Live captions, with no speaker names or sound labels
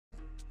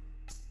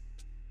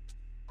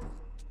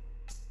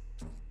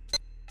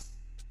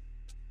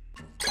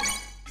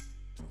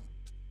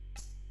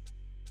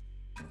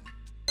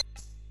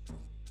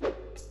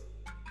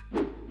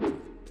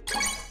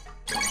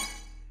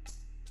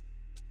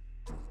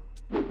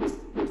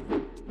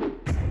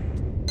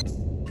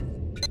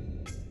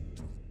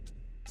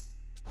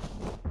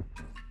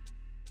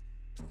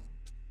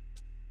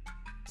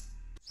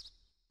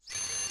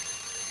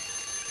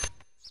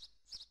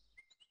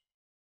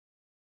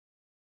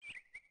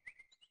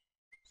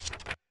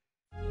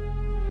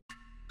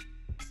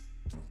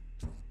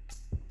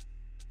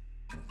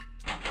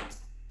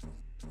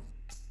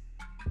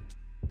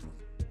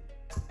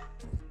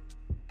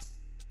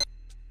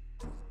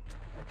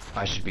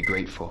I should be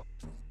grateful.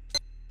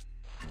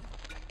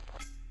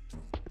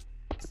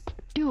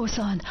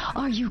 Duo-san,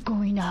 are you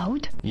going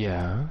out?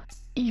 Yeah?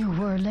 You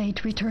were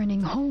late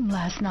returning home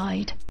last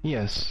night.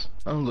 Yes,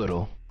 a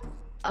little.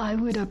 I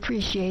would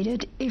appreciate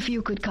it if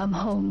you could come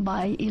home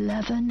by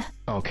 11.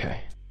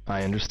 Okay,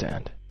 I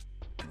understand.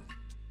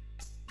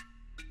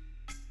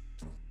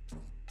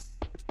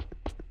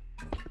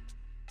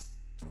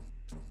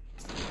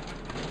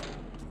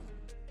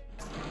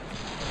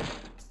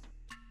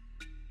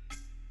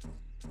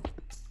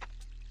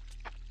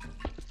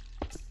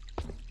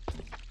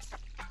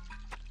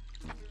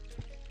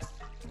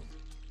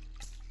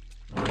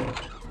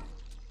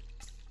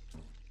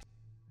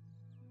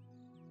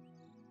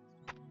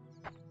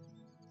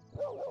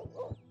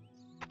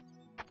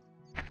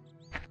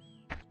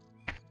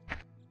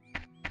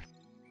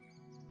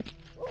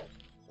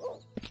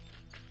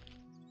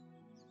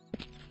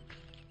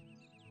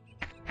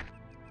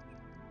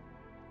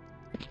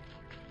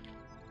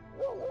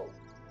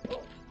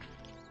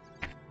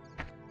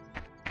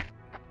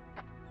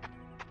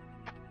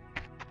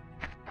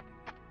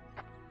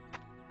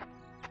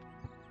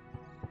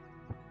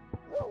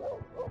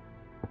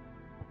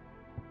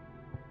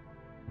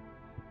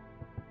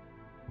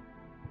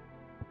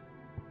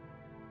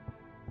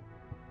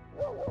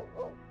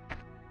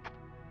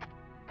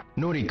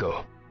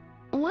 Noriko,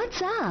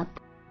 What's up?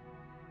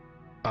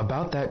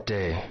 about that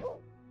day.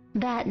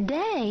 That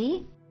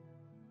day?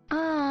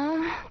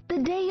 The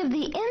day of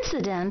the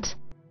incident.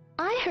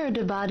 I heard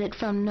about it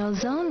from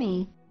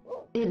Nozomi.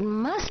 It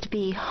must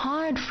be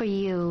hard for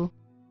you.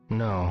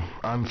 No,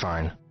 I'm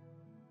fine.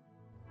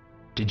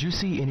 Did you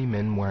see any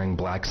men wearing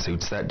black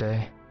suits that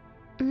day?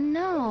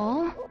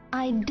 No,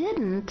 I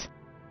didn't.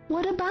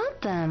 What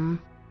about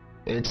them?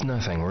 It's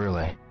nothing,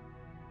 really.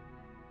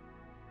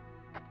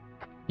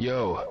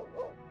 Yo.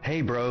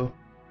 Hey, bro.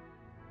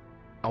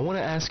 I want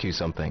to ask you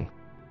something.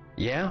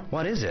 Yeah?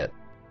 What is it?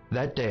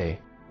 That day,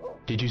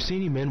 did you see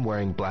any men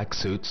wearing black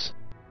suits?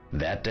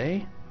 That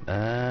day?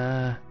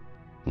 No,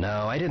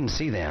 I didn't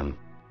see them.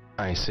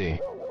 I see.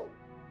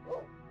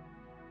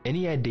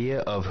 Any idea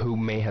of who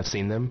may have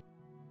seen them?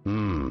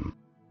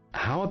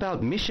 How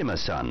about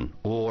Mishima-san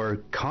or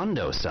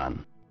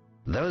Kondo-san?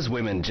 Those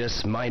women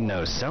just might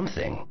know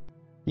something.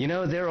 You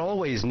know, they're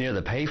always near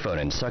the payphone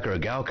in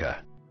Sakuragaoka.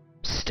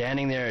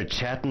 Standing there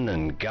chatting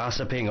and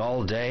gossiping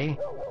all day?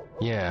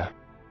 Yeah.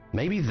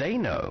 Maybe they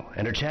know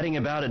and are chatting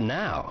about it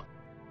now.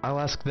 I'll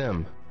ask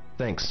them.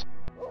 Thanks.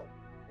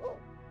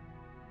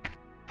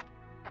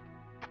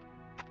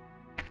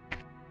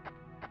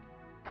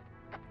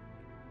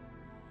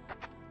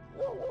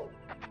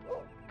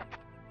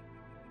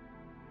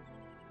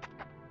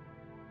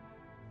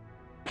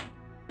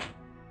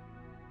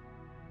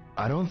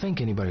 I don't think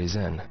anybody's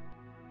in.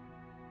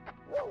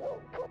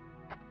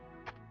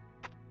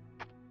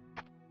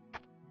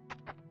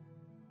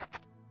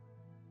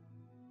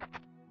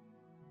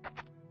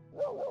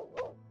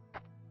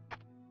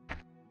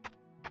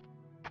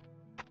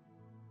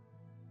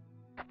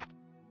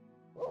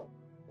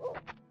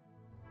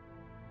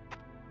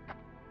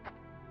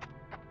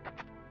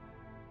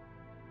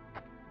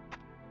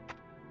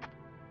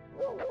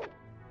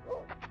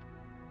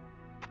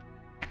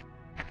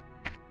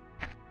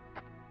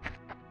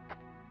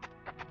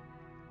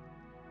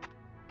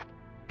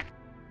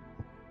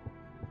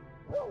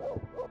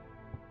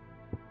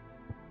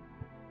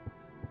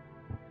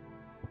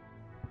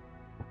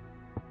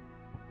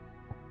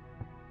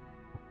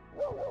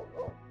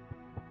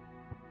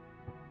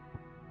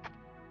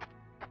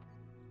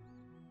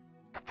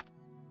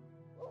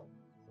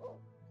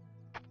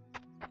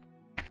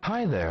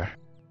 Hi there.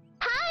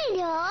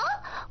 Hello,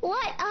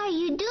 what are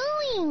you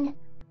doing?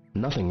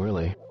 Nothing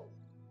really.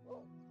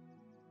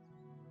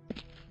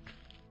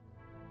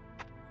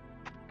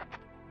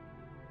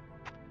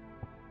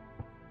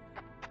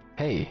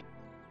 Hey.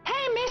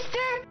 Hey,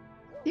 mister!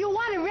 You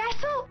want to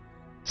wrestle?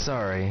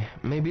 Sorry,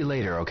 maybe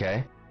later,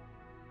 okay?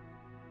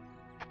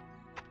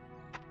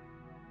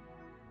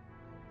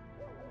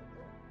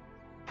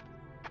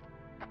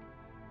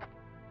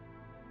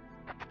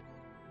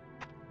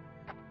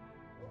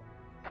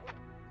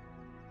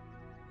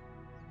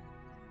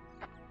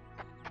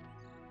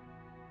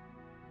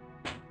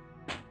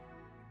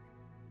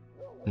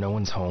 No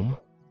one's home?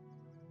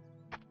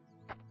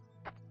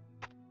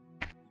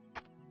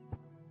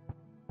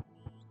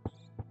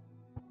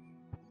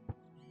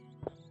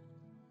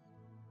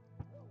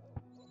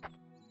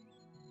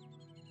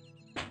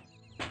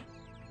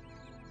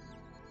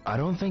 I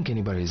don't think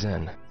anybody's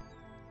in.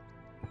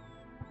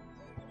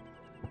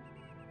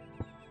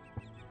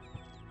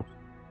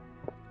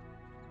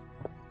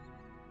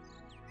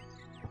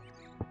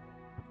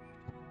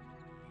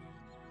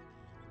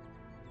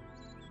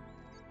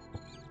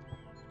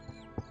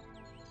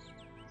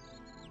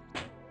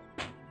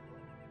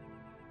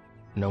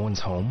 No one's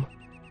home?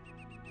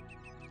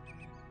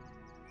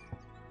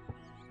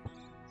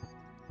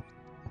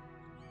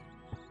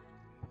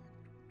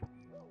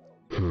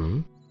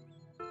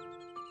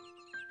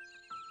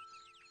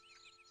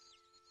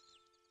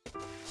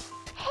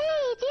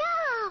 Hey,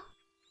 Joe!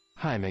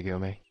 Hi,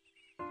 Megumi.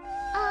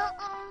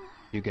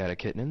 You got a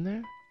kitten in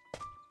there?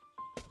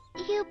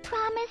 You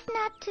promise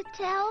not to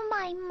tell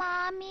my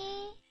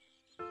mommy?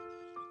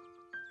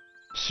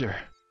 Sure.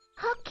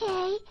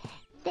 Okay,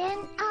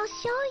 then I'll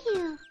show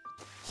you.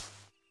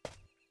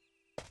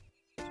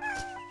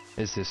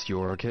 Is this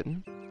your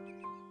kitten?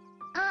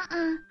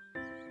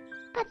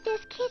 But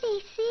this kitty,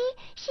 see?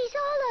 She's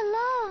all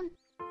alone.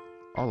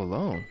 All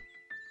alone?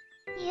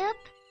 Yep.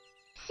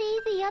 See,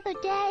 the other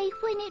day,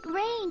 when it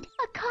rained,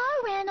 a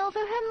car ran over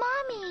her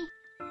mommy.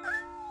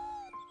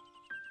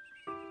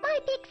 My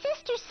big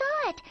sister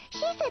saw it.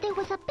 She said it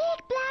was a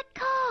big black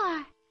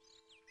car.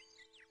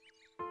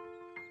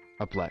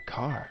 A black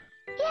car?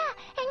 Yeah,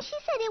 and she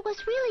said it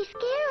was really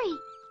scary.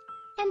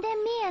 And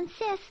then me and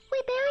Sis,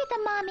 we buried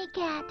the mommy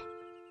cat.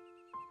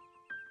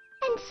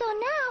 And so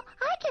now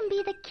I can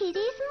be the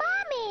kitty's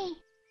mommy.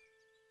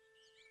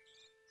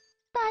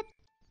 But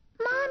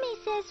Mommy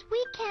says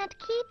we can't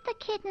keep the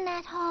kitten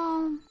at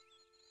home.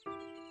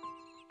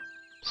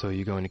 So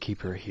you going to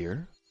keep her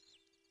here?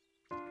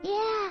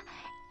 Yeah,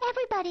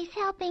 everybody's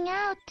helping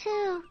out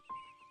too.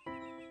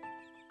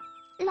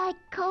 Like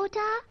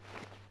Kota,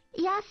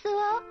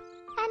 Yasuo,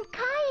 and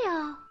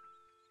Kaio.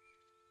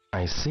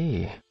 I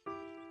see.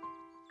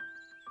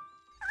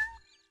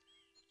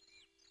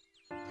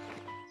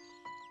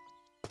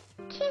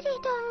 Kitty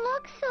don't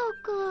look so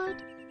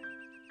good.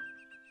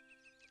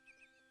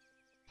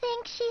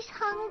 Think she's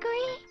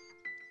hungry?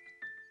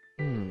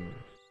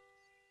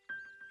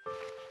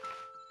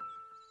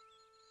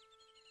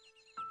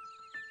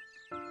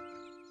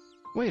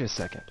 Wait a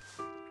second.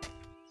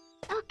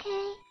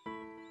 Okay.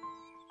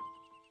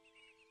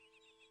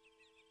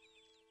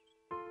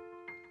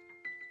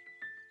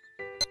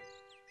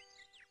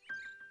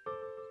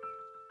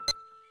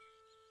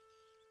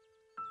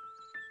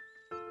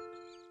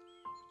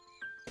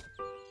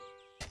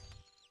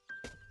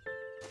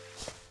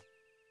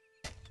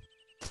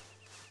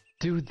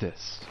 Do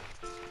this,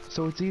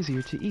 so it's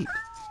easier to eat.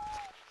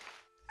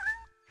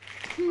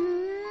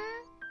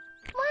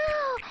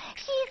 Wow,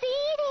 she's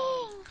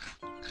eating.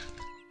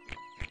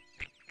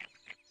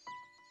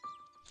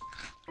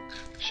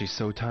 She's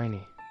so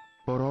tiny,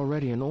 but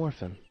already an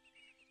orphan.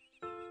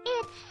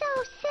 It's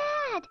so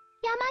sad.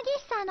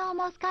 Yamagi-san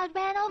almost got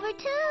ran over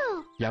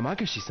too.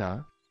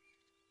 Yamagashi-san?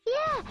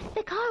 Yeah,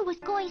 the car was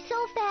going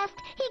so fast,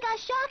 he got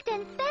shocked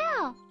and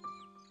fell.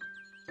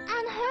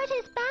 And hurt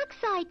his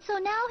backside, so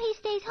now he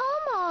stays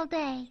home all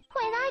day.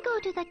 When I go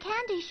to the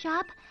candy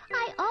shop,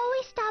 I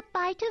always stop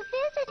by to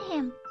visit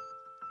him.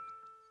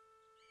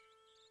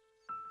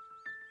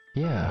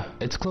 Yeah,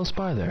 it's close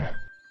by there.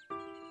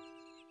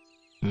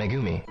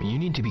 Megumi, you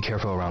need to be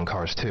careful around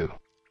cars too.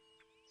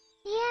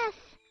 Yes.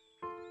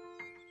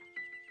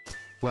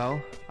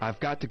 Well, I've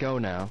got to go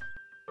now.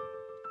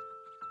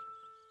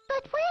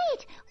 But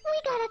wait,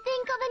 we gotta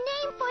think of a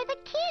name for the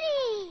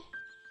kitty.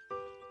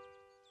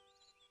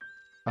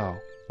 Oh,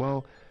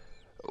 well,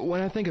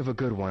 when I think of a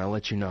good one, I'll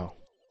let you know.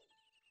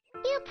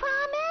 You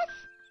promise?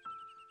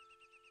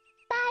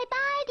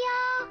 Bye-bye,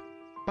 y'all.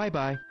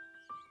 Bye-bye.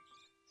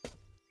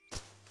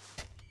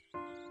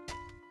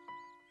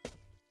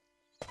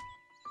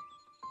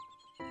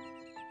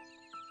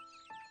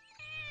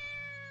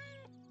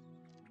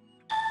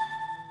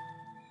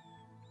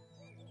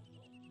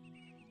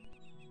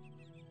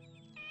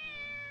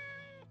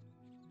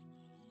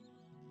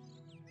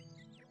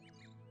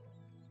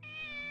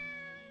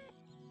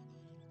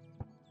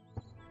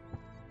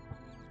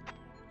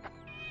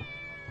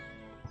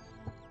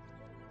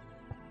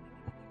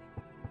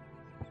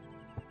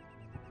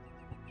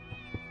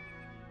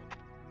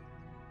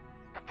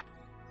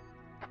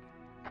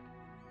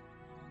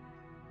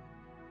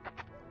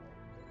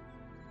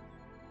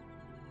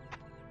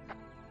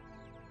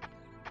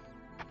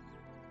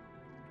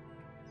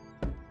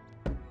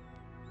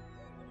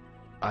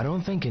 I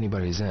don't think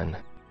anybody's in.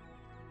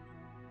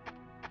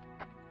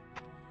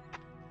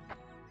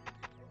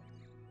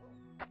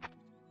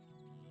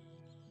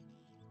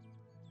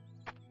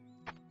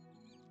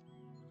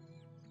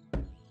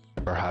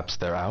 Perhaps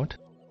they're out?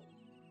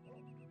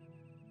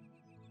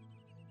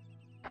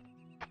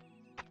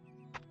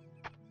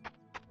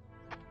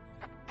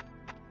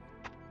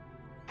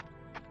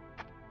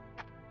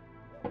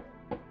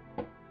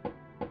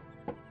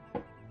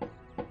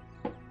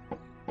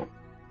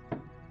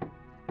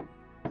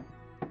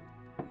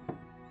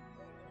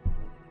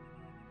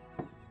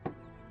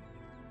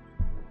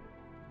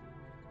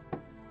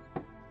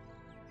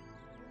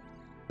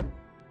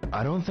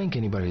 I don't think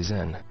anybody's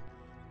in.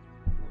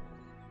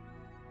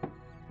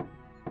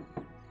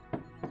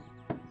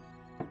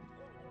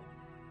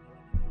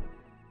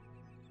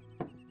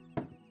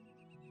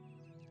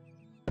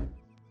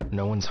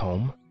 No one's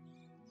home?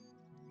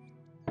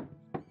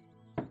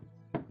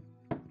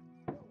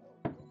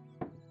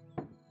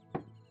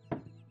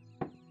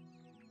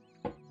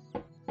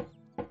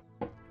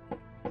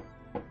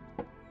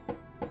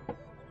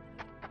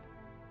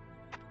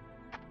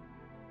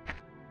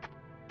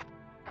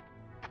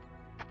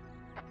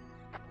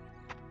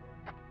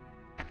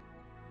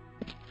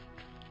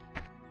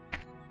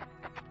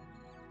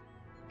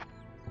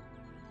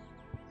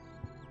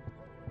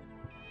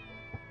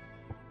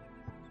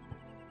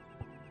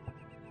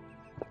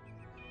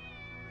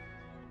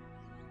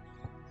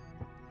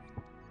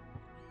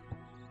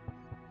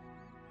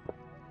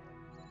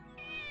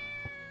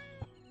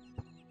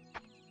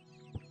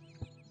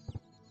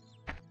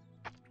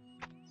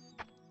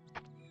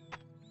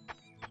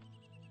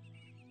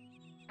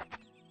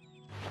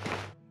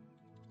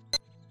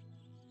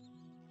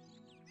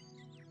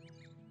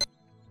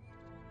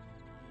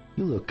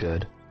 You look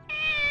good.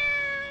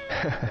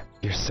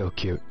 You're so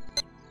cute.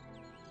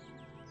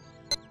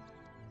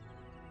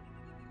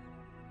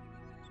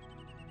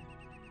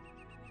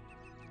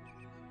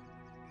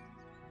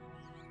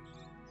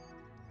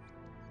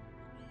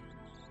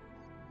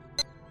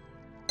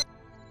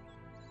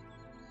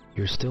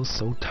 You're still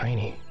so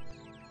tiny.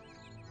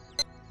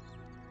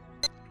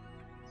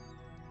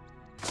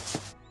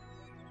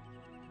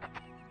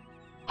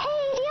 Hey,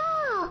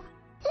 Ryo!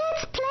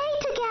 Let's play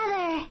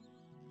together!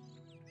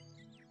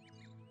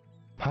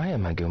 Hi,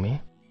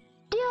 Megumi.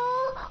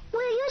 Ryo,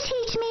 will you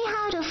teach me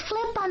how to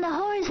flip on the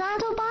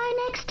horizontal bar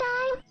next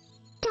time?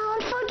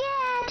 Don't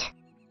forget!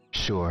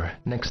 Sure,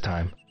 next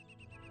time.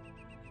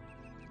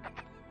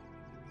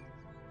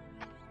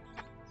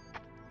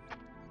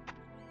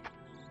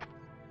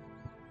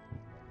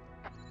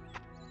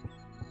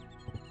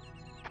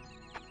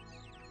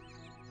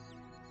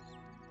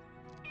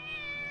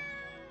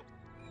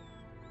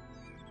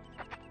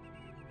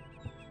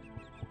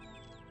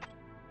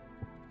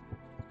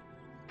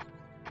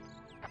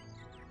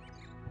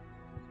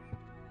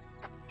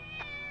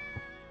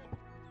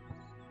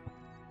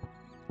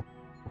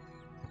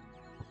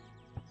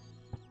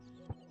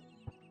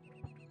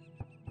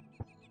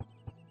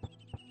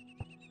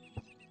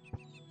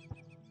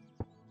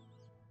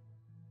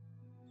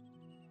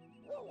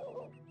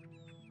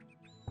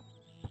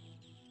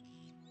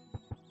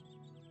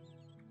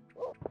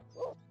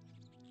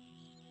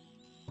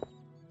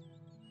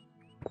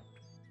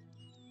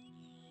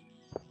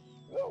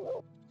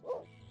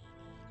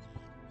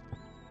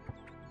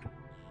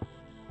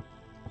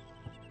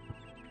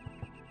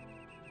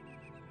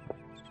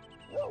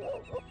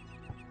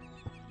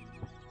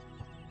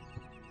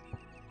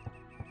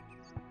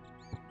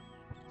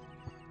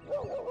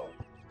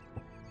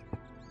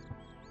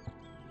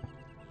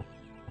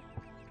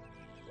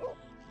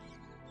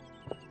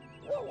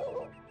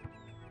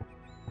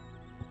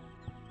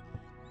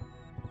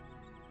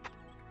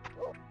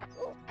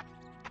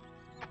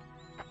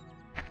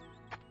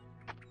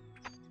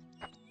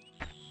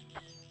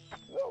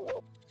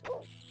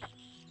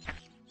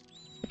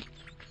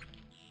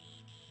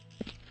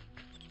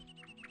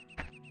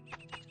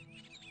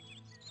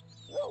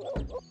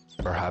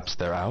 Perhaps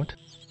they're out?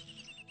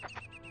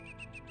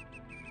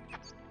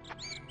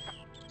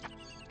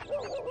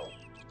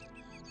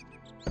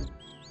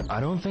 I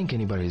don't think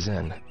anybody's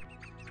in.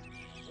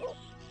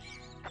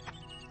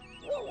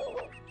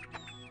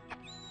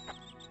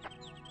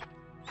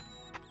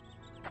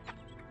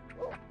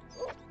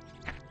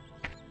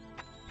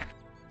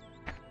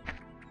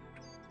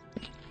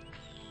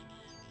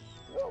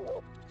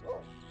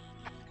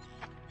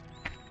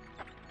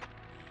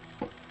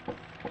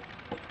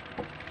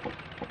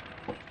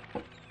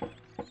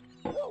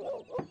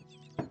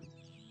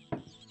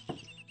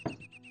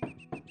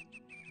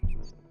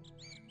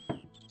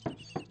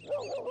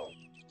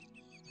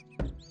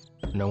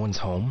 No one's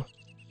home?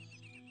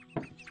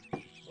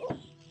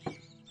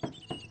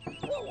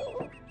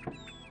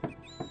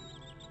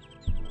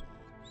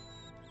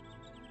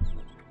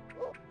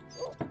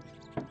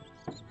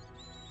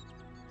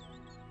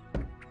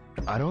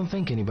 I don't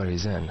think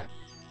anybody's in.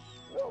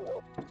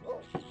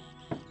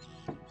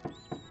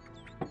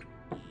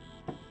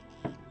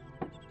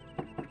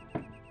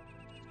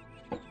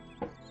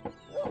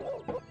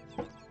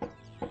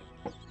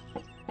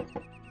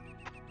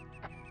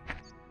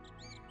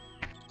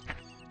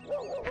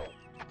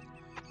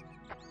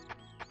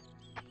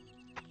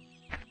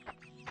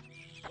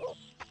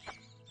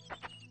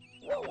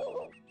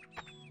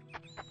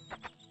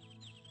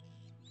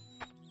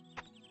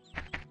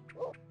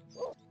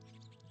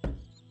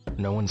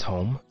 No one's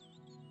home?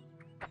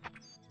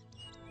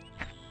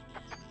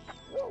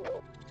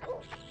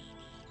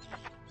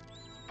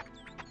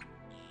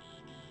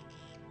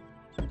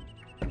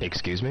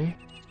 Excuse me?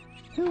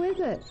 Who is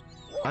it?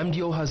 I'm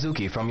Ryo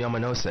Hazuki from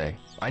Yamanose.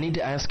 I need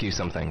to ask you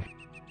something.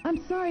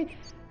 I'm sorry.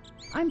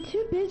 I'm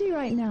too busy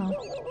right now.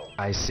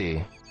 I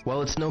see.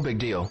 Well, it's no big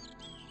deal.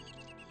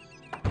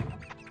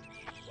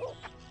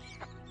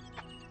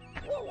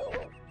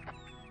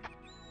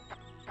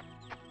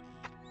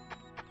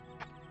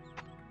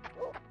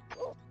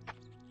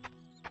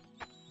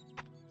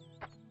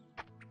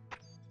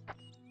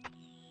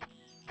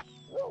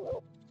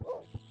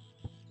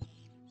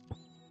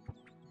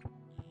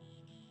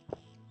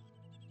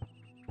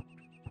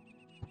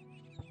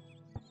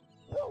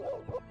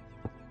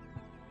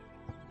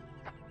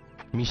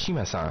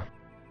 Mishima-san,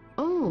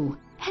 Oh,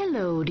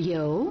 hello,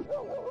 Ryo.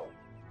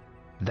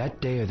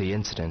 that day of the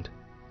incident,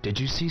 did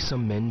you see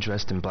some men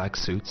dressed in black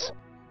suits?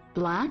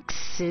 Black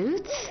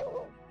suits?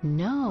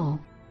 No,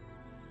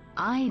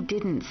 I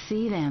didn't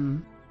see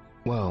them.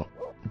 Well,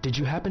 did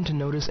you happen to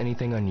notice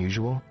anything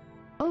unusual?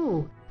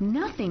 Oh,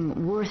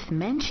 nothing worth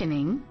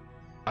mentioning.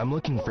 I'm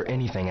looking for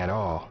anything at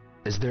all.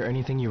 Is there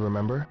anything you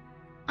remember?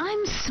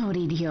 I'm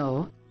sorry,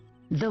 Ryo.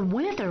 The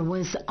weather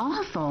was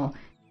awful,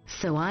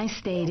 so I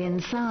stayed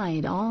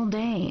inside all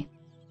day.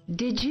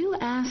 Did you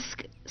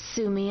ask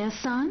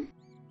Sumiya-san?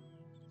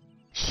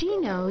 She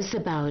knows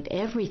about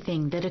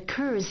everything that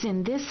occurs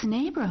in this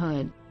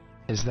neighborhood.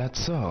 Is that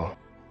so?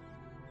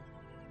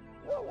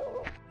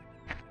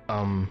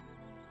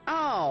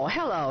 Oh,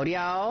 hello,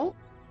 Ryo.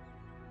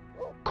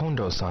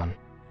 Kondo-san,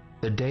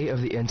 the day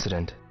of the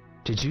incident,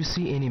 did you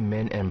see any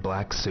men in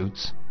black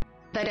suits?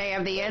 The day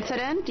of the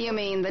incident? You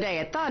mean the day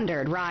it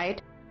thundered,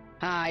 right?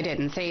 I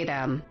didn't see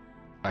them.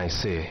 I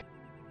see.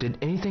 Did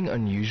anything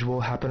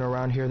unusual happen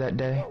around here that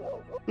day?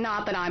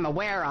 Not that I'm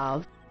aware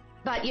of.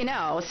 But you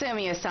know,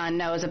 Sumiya-san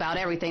knows about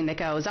everything that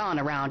goes on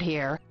around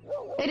here.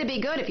 It'd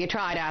be good if you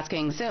tried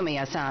asking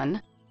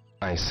Sumiya-san.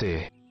 I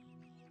see.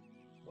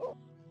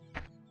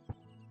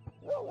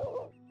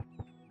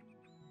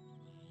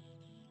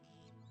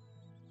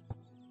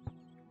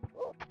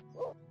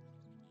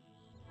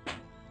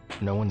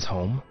 No one's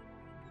home?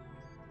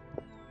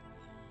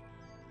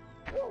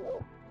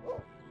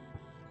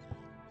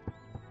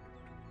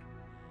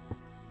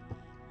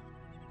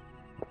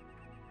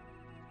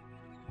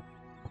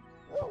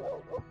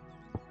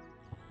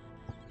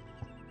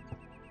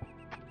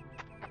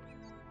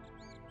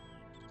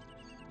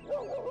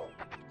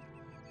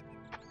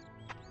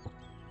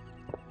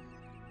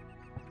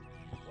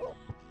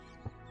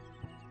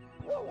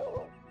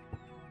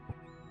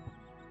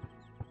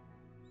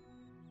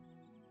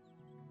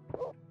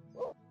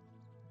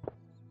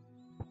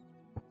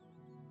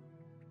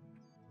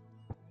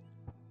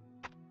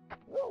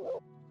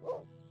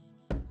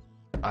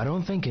 I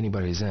don't think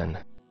anybody's in.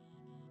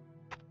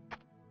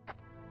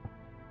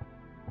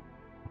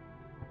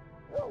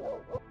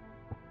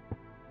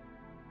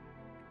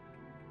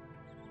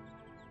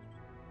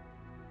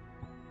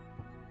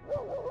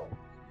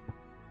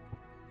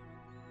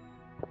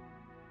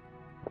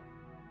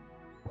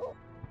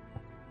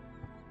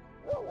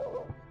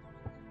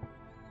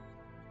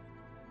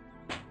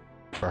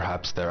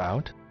 Perhaps they're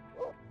out?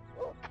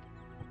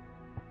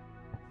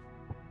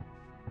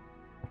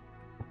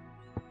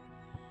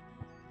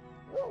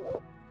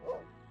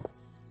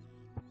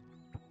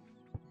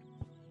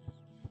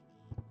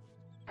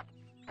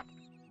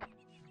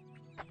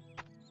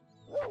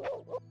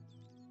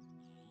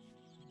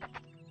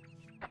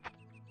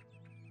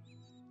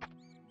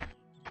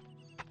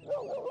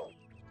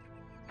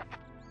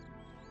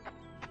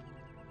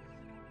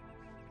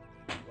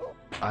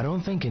 I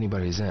don't think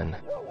anybody's in.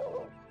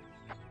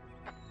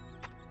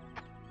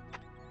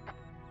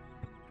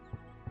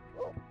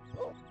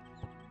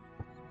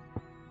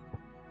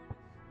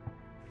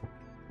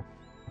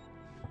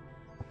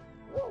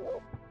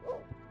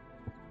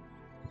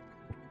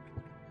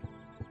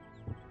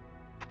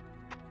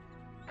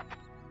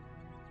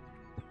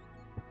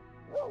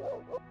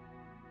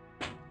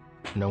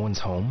 No one's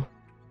home?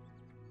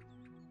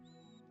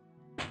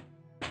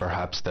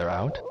 Perhaps they're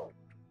out?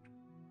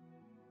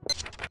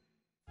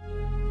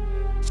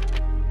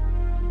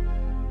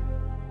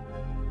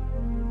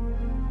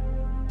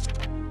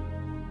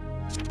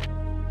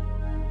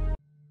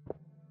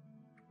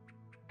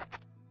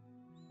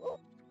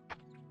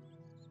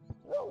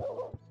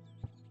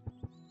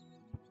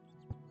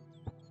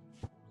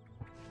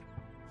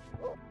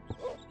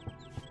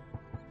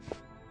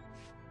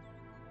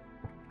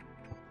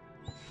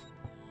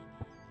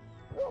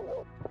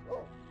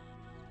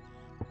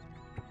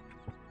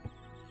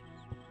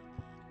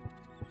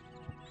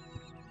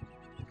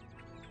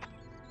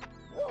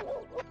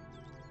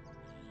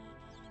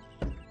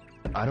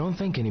 I don't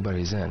think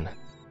anybody's in.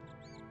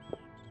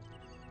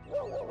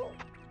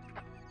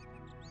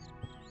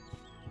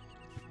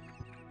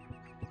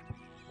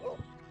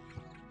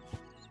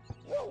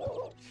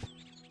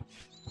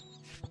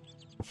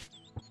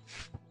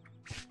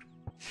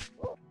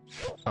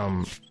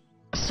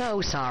 So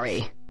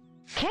sorry.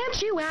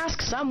 Can't you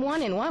ask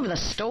someone in one of the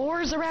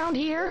stores around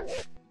here?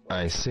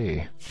 I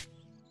see.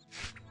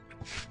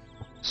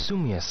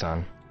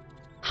 Sumiya-san,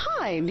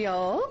 Hi,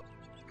 Ryo.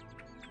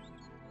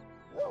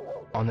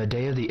 on the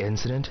day of the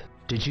incident,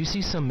 did you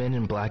see some men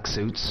in black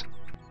suits?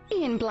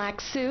 In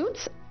black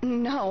suits?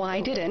 No, I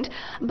didn't.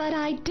 But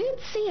I did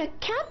see a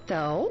cat,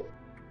 though.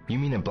 You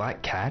mean a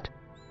black cat?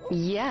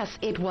 Yes,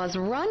 it was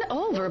run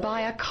over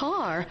by a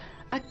car.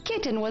 A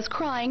kitten was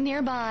crying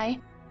nearby.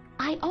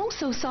 I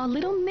also saw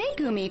little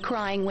Megumi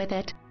crying with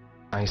it.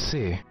 I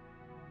see.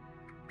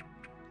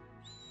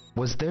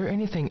 Was there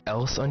anything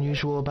else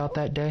unusual about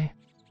that day?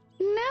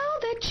 Now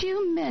that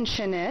you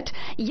mention it,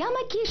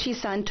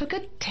 Yamagishi-san took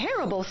a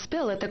terrible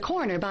spill at the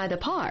corner by the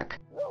park.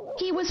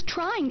 He was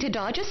trying to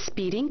dodge a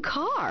speeding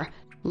car.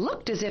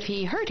 Looked as if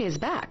he hurt his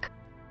back.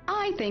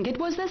 I think it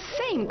was the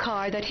same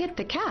car that hit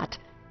the cat.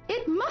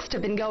 It must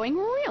have been going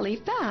really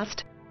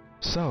fast.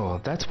 So,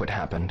 that's what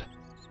happened.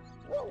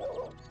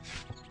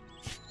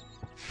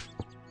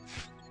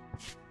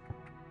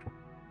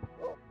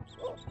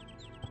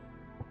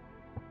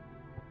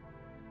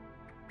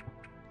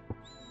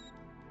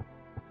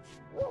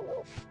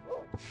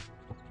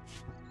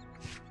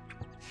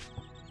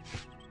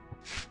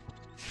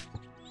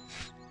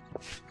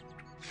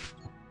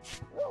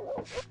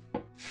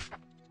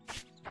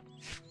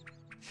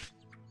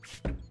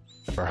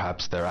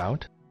 Perhaps they're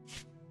out?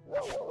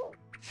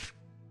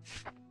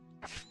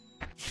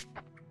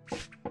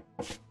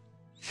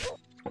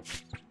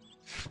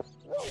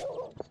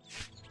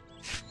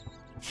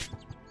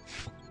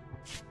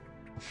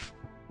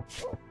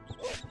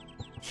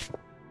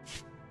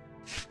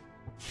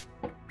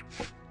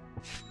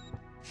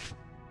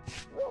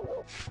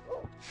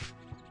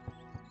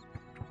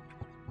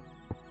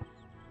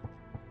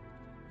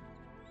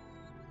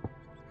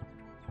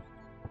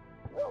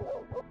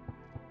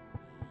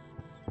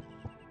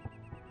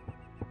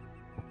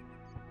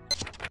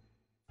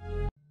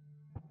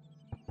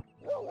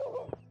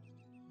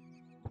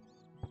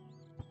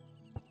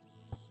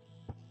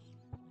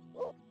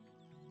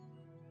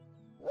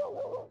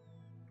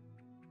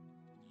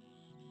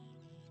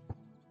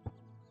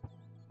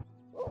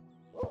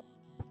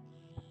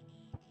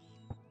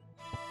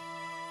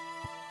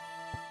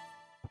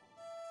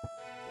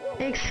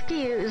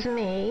 Excuse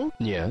me.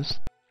 Yes?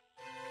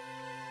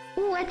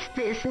 What's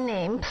this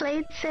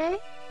nameplate say?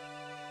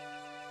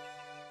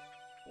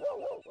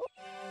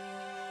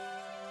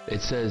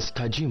 It says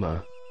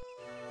Tajima.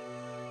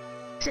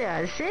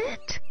 Does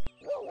it?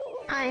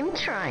 I'm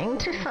trying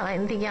to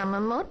find the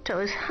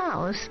Yamamoto's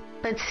house,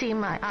 but see,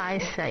 my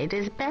eyesight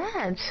is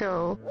bad,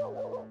 so...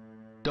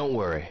 Don't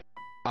worry.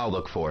 I'll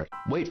look for it.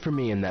 Wait for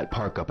me in that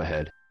park up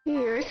ahead.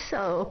 You're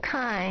so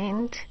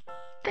kind.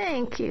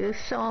 Thank you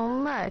so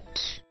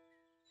much.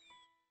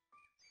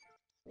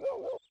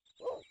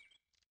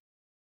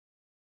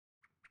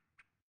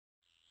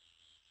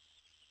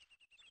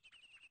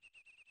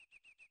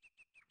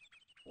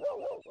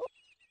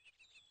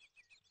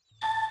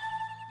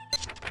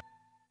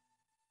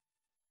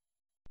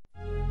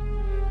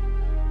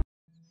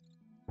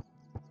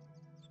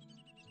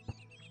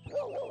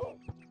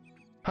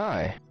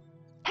 Hi.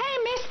 Hey,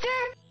 mister!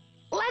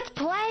 Let's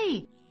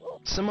play!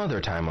 Some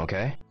other time,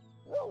 okay?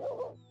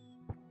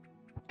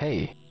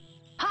 Hey.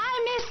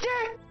 Hi,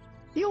 mister!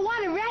 You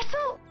want to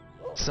wrestle?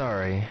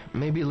 Sorry.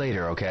 Maybe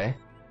later, okay?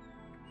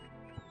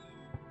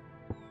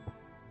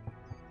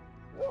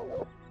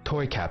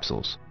 Toy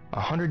capsules.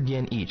 100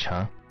 yen each,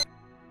 huh?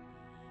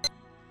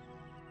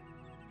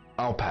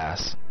 I'll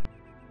pass.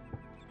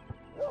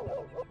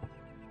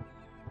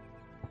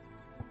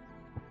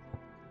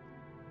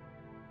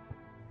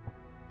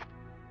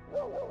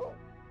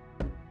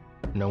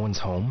 No one's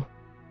home?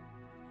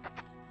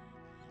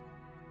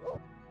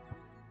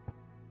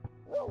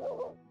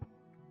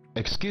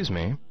 Excuse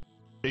me?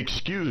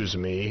 Excuse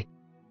me.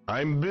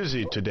 I'm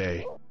busy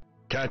today.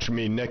 Catch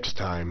me next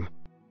time.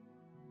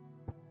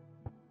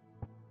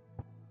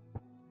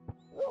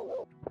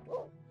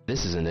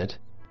 This isn't it.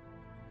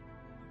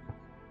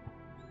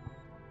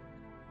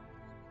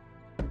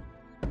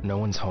 No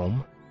one's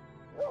home?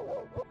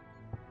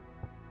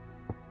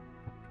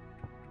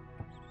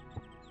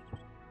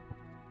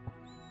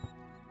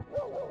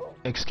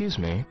 Excuse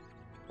me?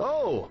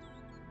 Oh!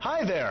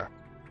 Hi there!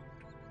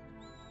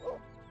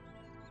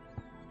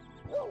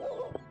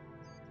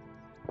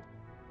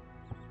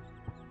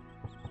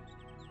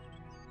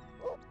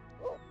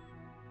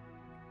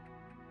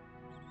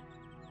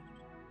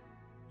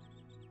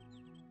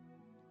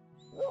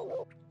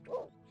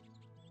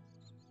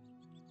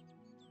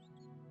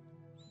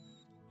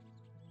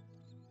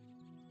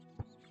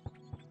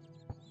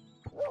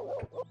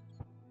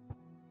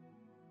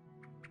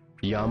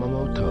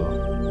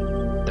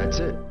 Yamamoto. That's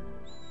it.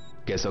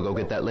 Guess I'll go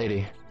get that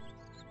lady.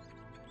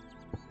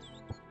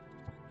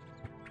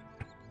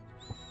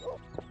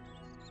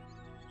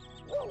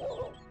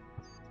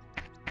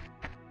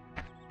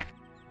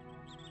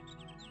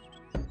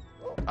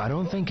 I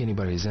don't think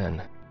anybody's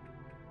in.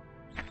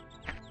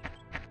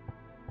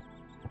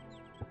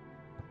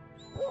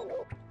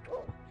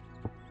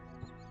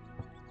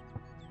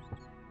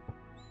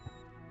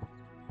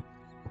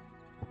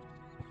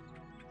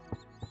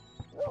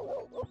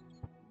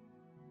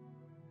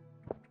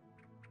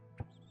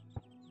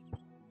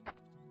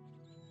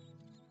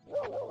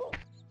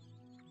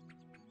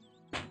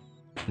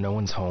 No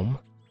one's home?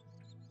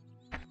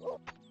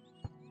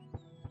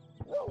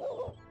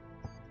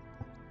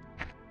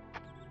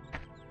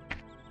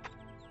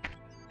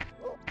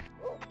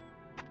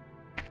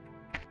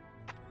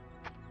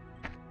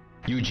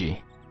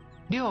 Yuji.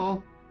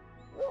 Yo.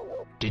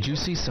 Did you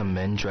see some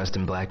men dressed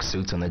in black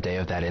suits on the day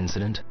of that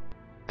incident?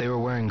 They were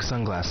wearing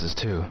sunglasses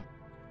too.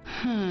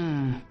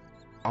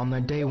 On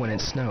the day when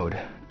it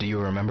snowed, do you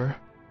remember?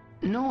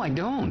 No, I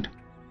don't.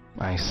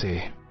 I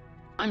see.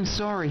 I'm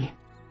sorry.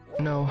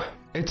 No,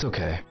 it's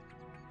okay.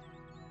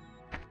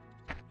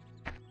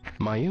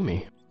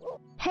 Mayumi.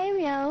 Hey,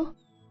 Ryo.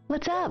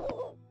 What's up?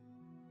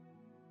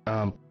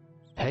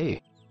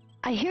 Hey.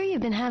 I hear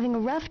you've been having a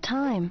rough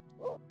time.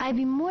 I'd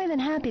be more than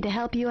happy to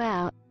help you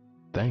out.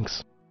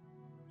 Thanks.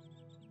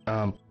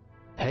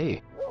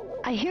 Hey.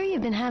 I hear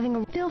you've been having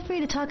a... Feel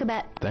free to talk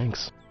about...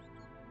 Thanks.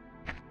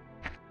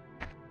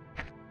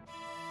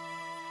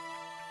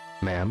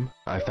 Ma'am,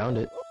 I found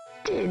it.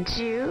 Did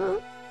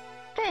you?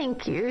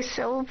 Thank you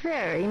so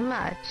very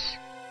much.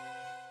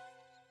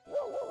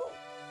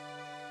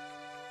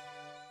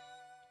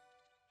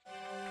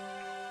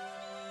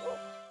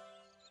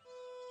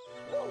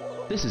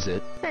 This is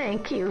it.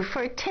 Thank you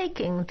for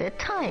taking the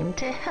time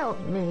to help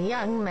me,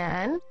 young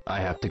man. I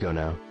have to go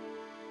now.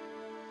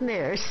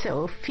 There are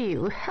so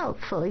few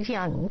helpful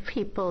young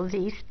people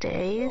these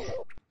days.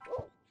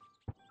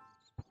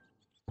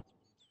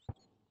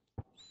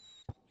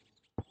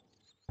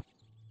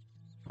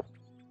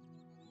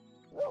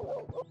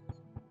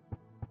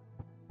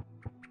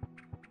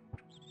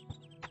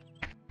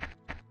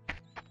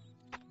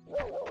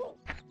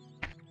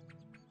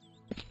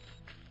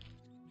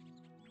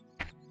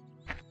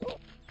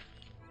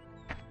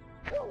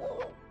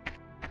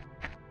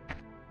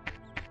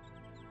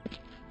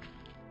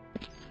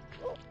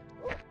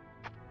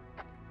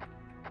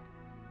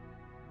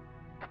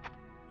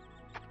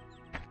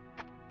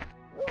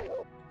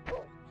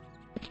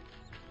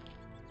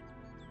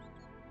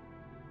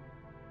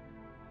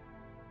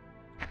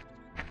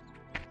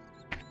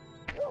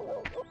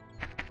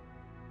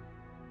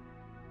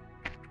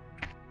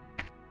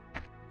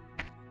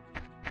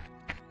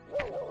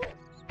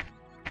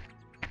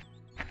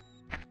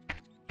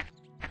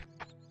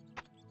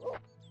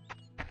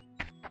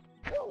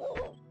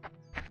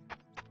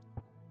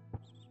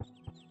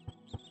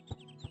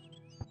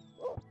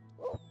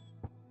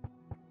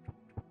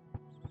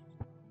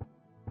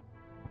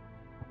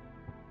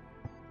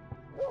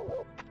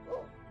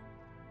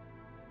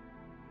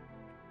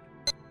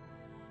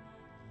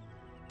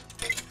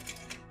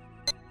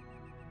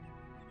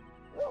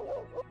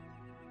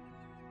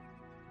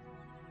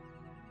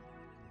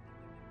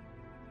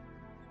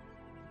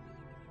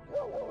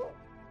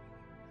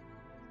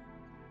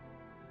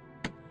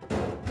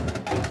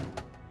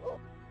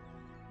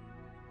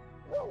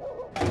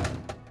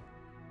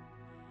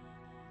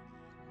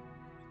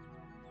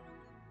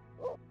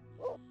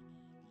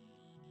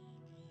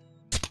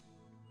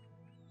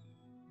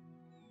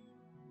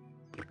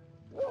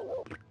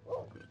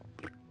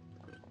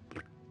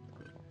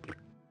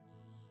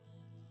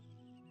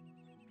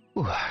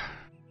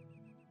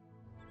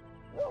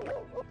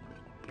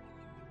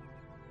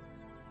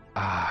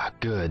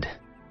 Good.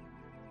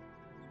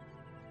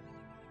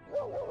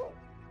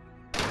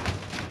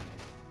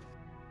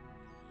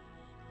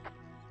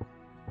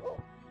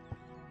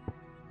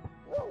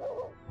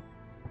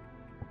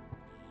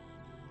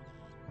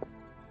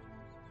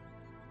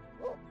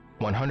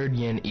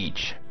 $100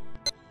 each.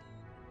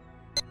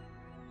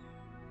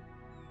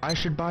 I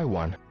should buy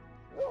one.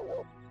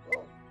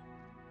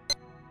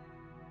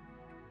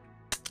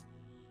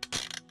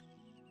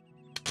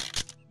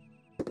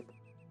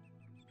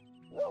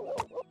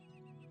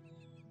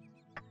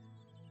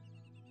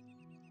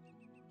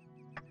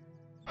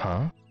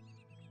 Huh?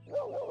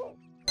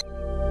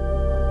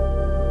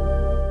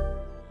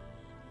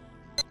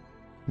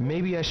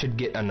 Maybe I should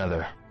get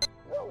another.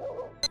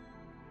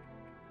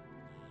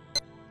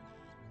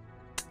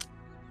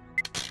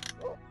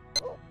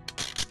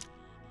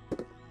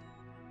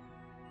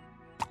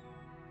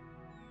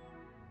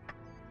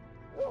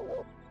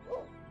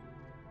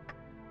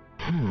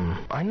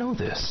 I know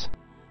this.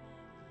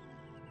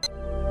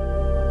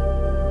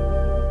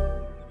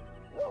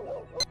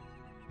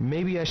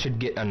 Maybe I should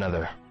get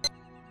another.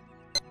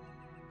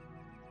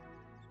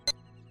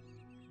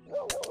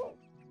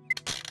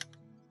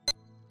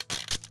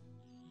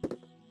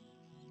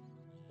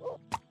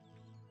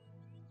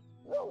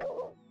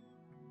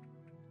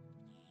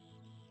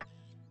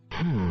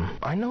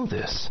 I know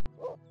this.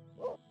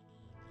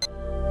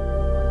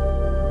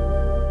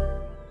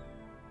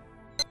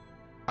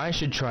 I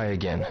should try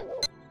again.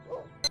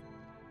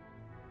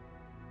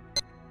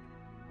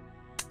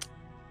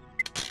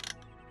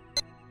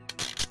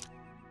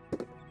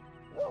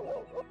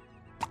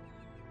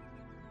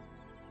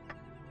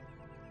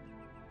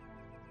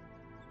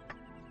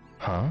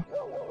 Huh?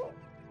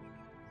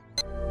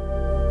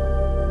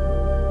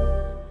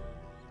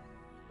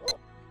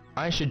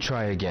 I should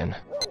try again.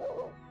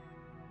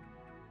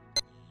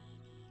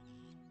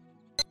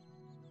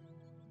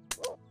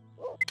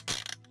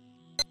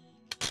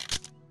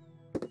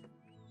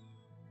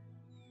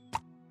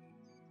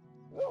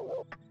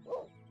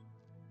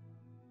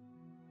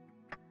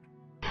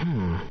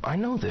 I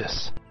know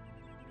this.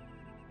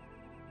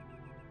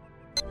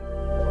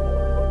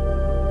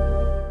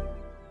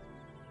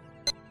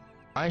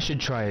 I should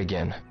try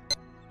again.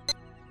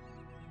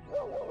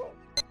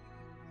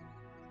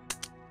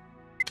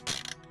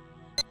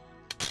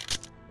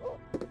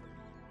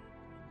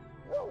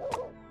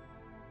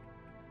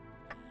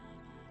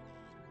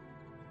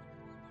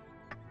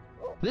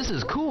 This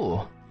is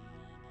cool.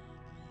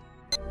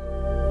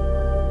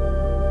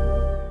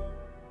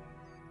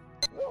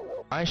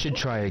 I should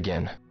try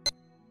again.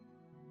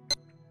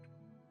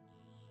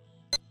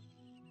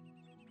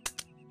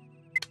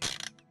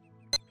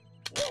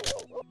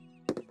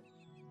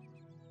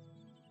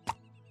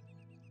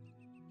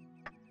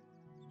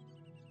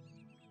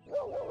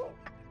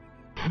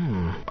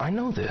 I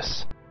know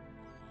this.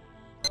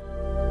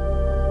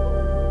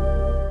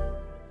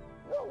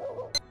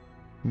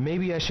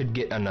 Maybe I should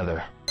get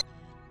another.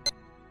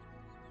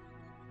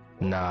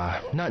 Nah,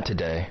 not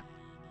today.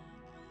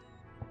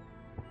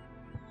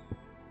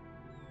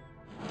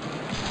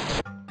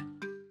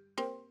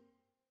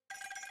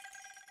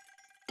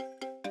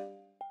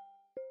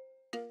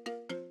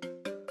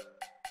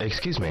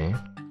 Excuse me.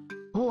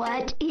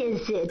 What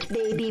is it,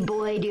 baby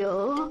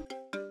boy-do?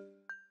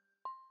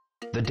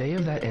 The day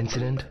of that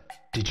incident,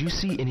 did you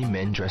see any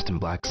men dressed in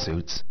black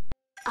suits?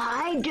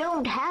 I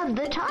don't have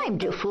the time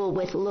to fool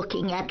with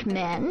looking at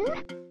men.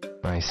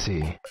 I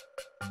see.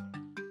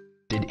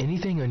 Did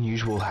anything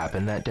unusual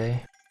happen that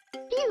day?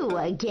 You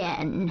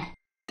again.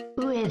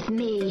 With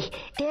me,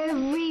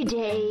 every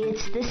day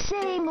it's the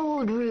same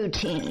old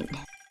routine.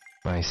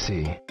 I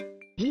see.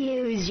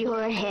 Use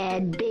your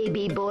head,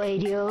 baby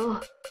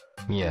boy-do.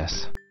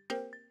 Yes.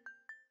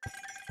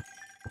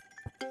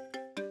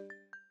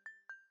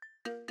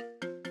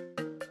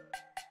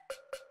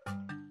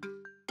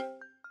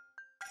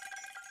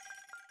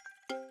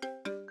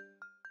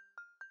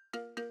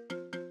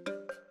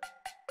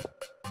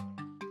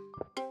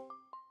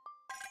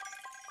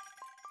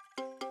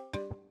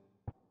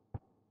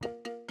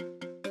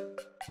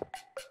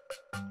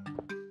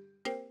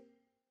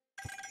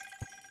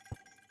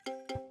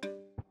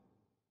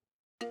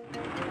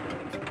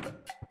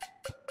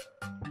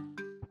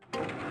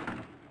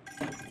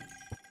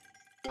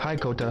 Hi,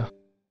 Kota.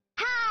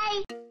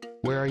 Hi!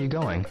 Where are you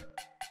going?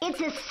 It's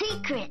a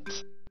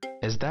secret.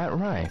 Is that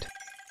right?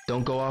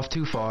 Don't go off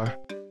too far.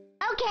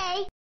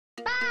 Okay.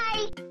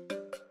 Bye!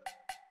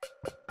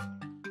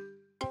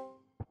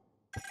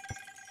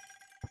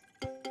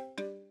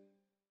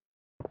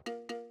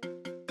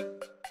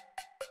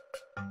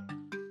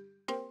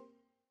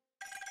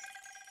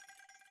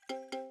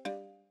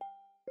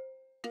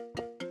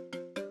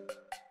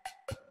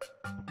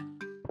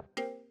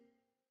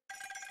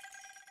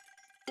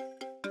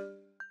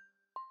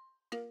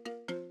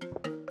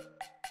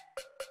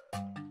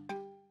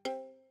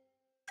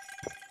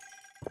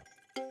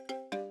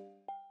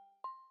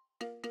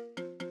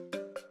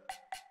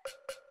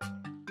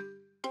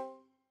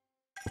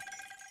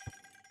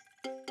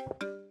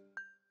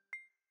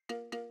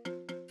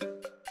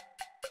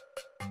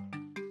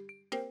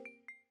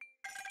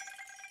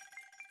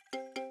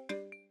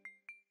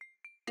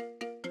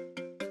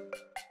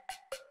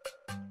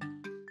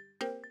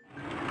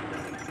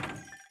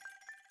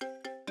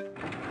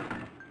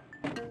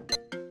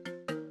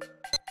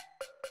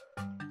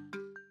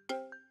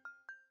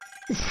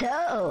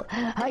 So,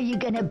 are you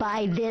gonna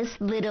buy this,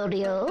 little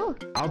Ryo?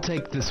 I'll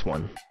take this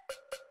one.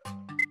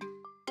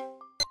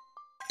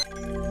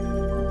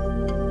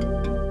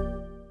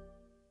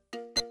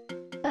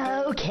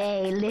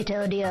 Okay,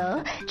 little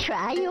Ryo,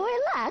 try your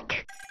luck.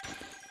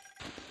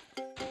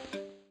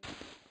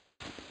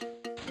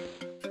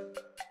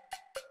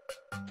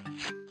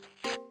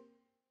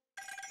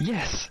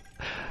 Yes!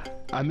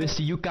 I missed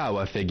a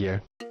Yukawa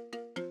figure.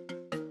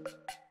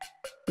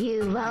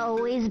 You've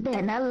always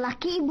been a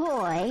lucky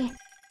boy.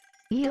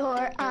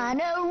 You're on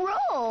a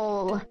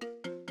roll.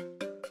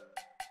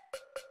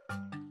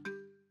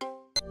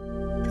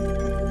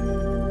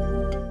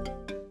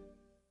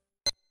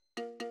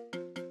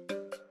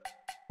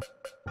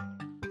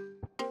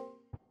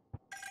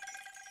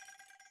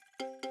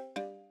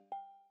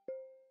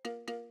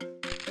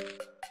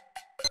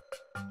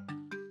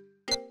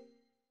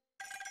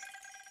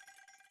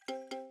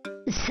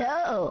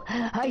 So,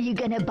 are you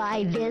gonna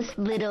buy this,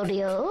 little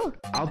Ryo?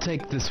 I'll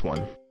take this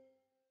one.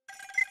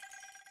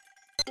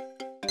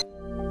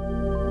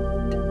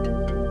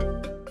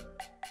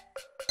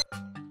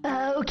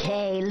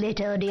 Okay,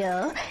 little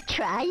Ryo,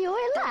 try your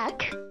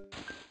luck.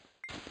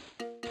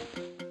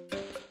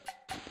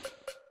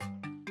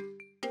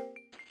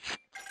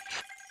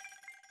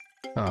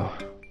 Oh,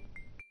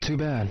 too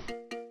bad.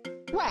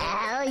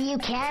 Well, you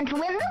can't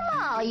win them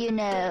all, you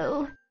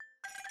know.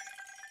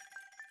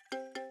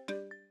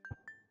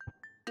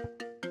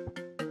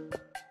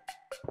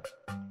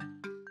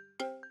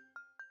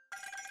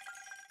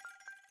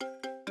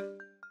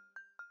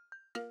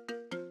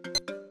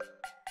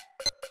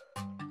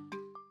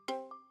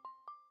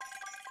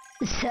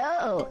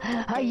 So,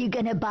 are you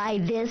gonna buy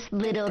this,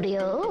 little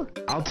Ryo?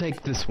 I'll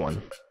take this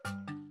one.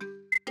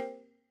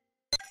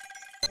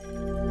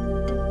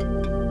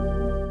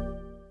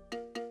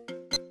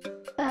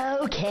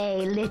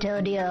 Okay,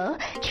 little Ryo,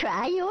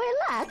 try your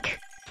luck.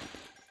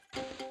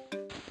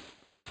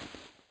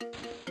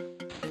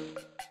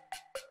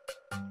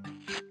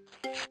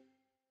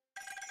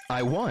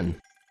 I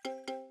won.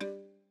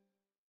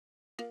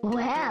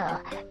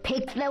 Well,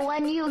 pick the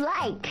one you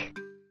like.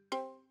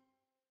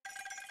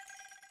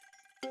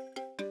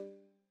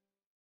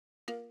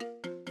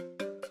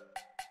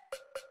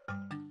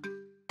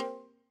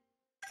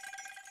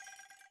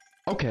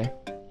 Okay,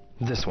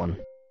 this one.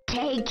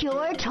 Take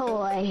your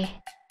toy.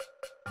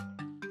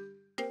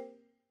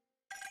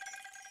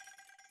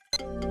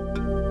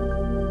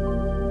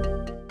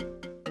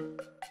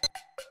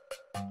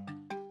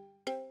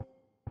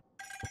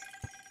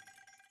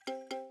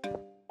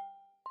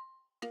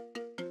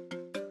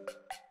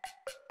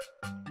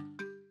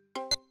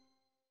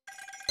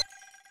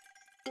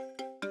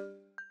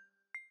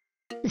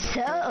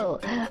 So,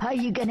 are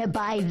you gonna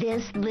buy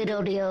this,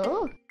 little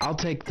Ryo? I'll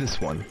take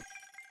this one.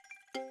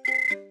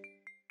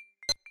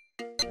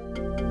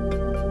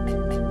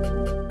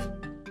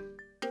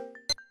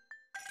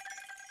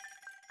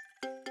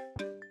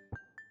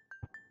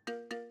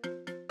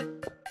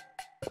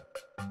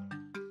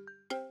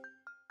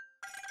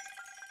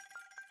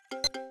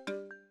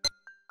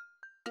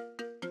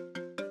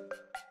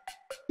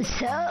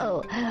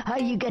 So, are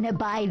you gonna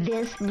buy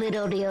this,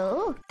 little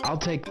Ryo? I'll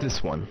take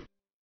this one.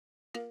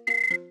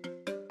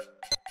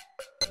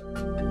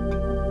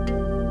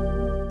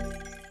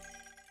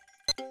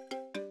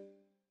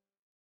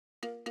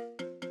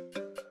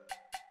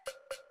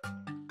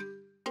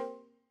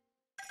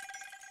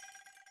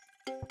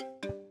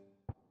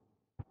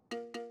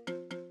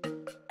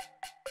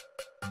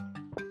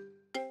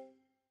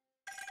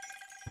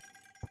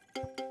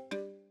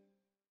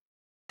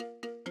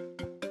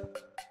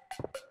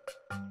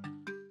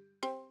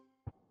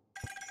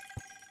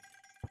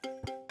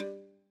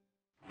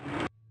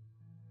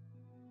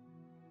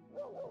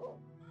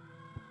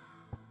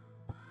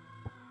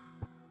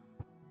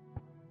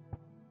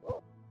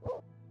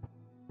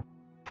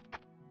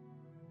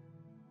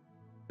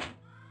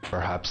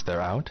 Perhaps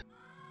they're out?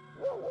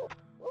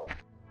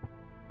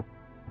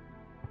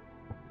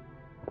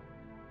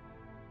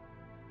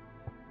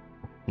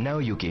 No,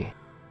 Yuki.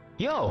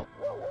 Yo!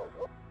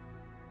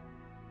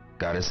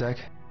 Got a sec?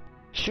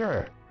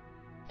 Sure.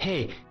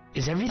 Hey,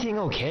 is everything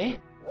okay?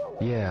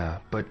 Yeah,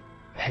 but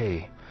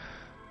hey,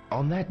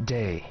 on that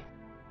day,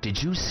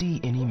 did you see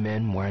any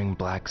men wearing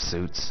black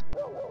suits?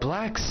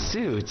 Black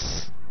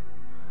suits?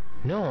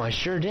 No, I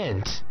sure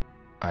didn't.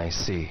 I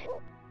see.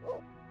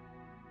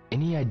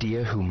 Any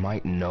idea who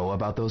might know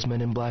about those men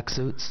in black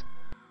suits?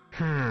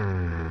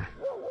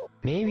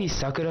 Maybe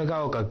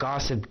Sakuragaoka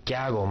Gossip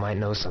Gaggle might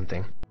know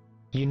something.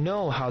 You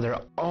know how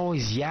they're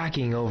always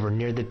yakking over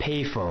near the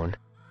payphone.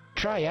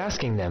 Try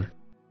asking them.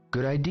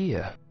 Good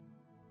idea.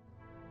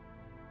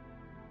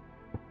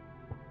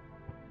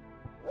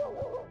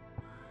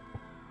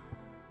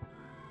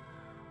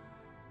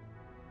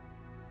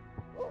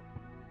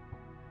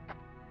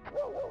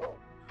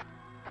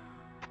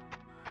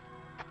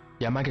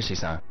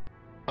 Yamagishi-san.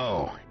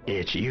 Oh,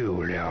 it's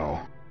you,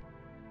 Ryo.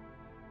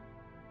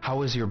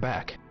 How is your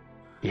back?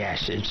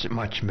 Yes, it's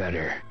much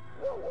better.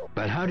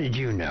 But how did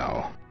you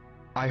know?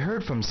 I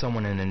heard from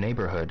someone in the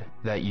neighborhood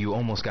that you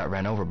almost got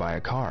ran over by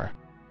a car.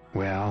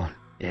 Well,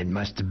 it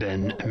must have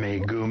been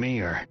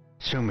Megumi or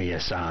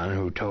Sumiya-san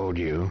who told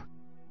you.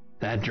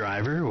 That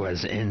driver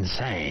was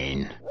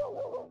insane.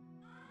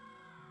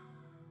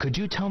 Could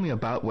you tell me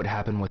about what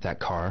happened with that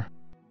car?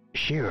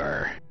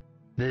 Sure.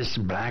 This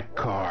black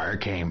car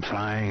came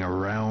flying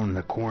around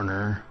the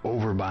corner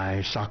over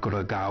by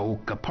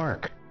Sakuragaoka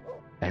Park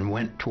and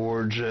went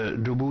towards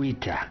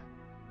Dubuita.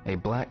 A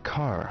black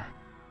car.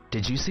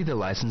 Did you see the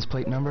license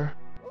plate number?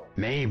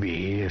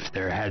 Maybe if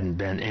there hadn't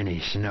been any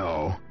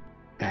snow.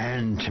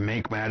 And to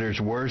make matters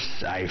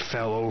worse, I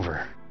fell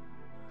over.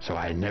 So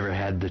I never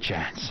had the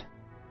chance.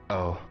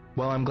 Oh,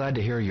 well, I'm glad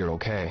to hear you're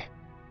okay.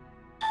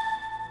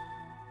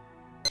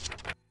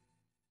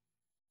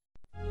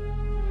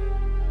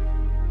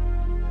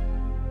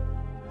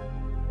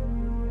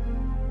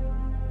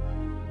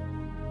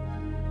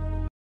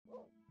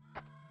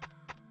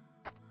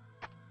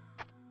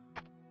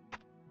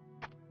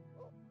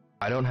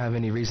 I don't have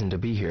any reason to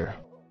be here.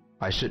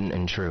 I shouldn't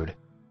intrude.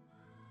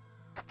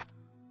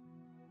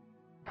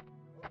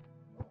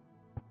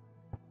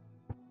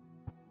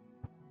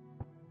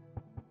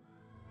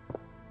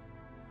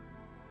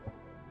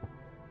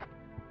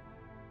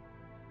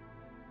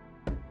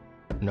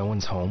 No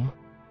one's home?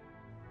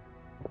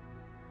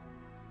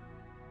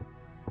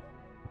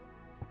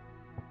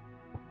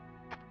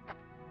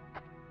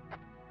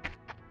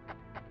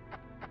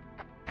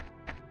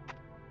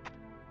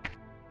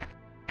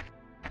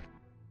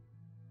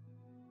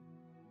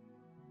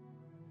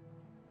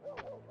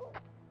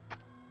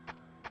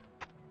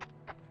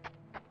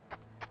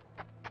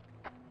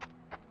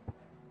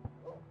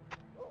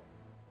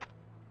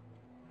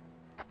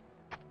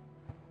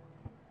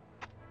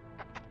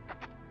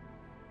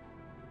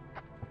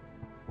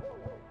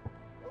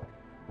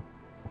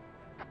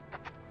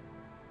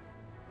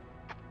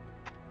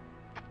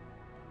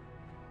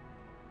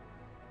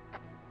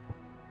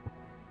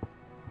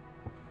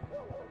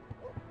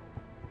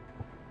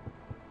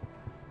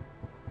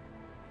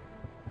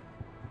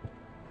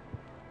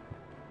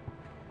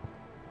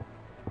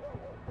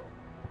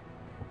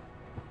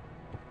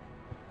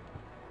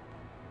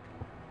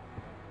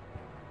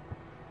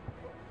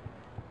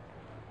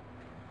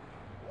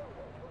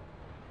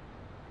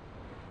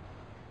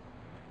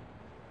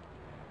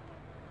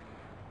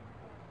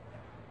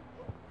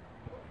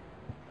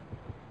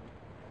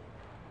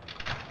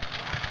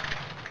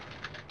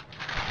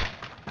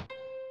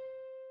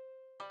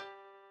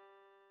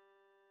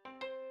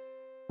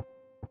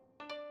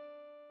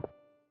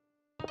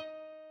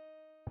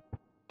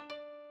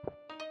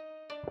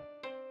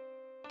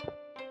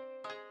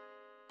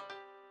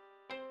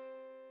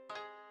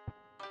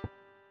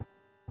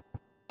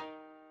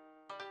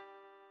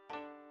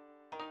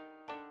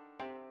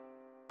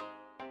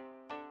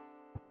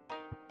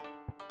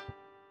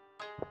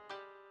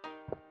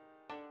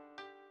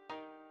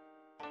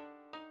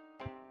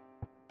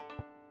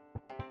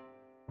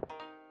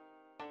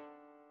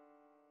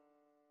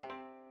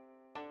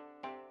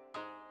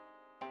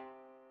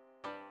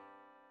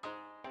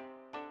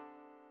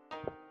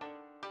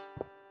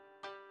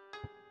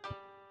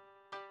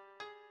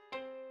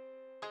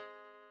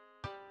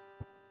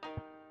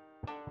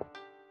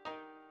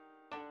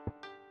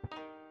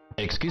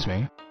 Excuse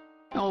me?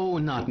 Oh,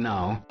 not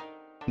now.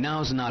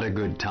 Now's not a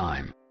good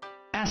time.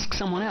 Ask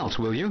someone else,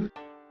 will you?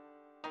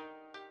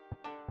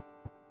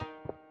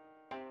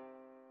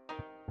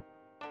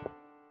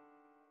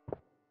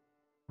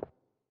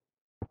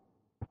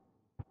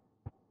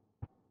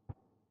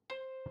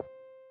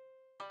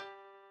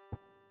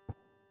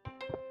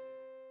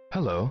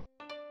 Hello?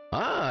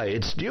 Ah,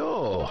 it's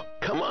Ryo.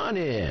 Come on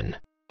in.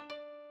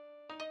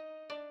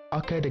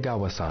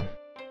 Akedegawa-san,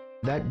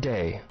 that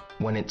day,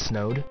 when it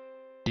snowed,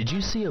 did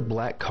you see a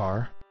black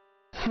car?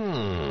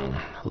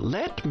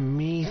 Let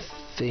me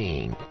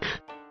think.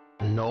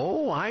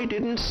 No, I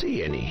didn't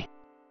see any.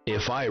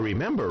 If I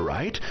remember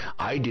right,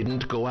 I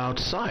didn't go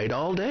outside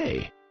all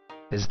day.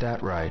 Is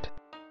that right?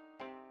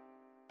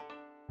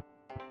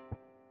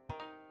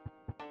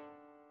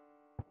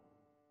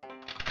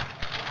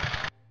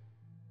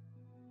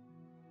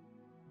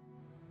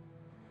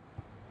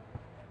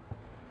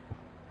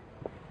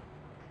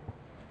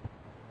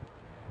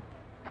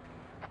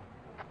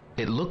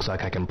 It looks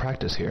like I can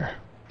practice here.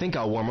 Think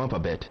I'll warm up a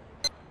bit.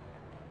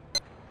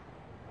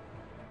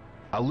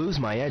 I'll lose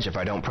my edge if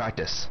I don't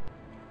practice.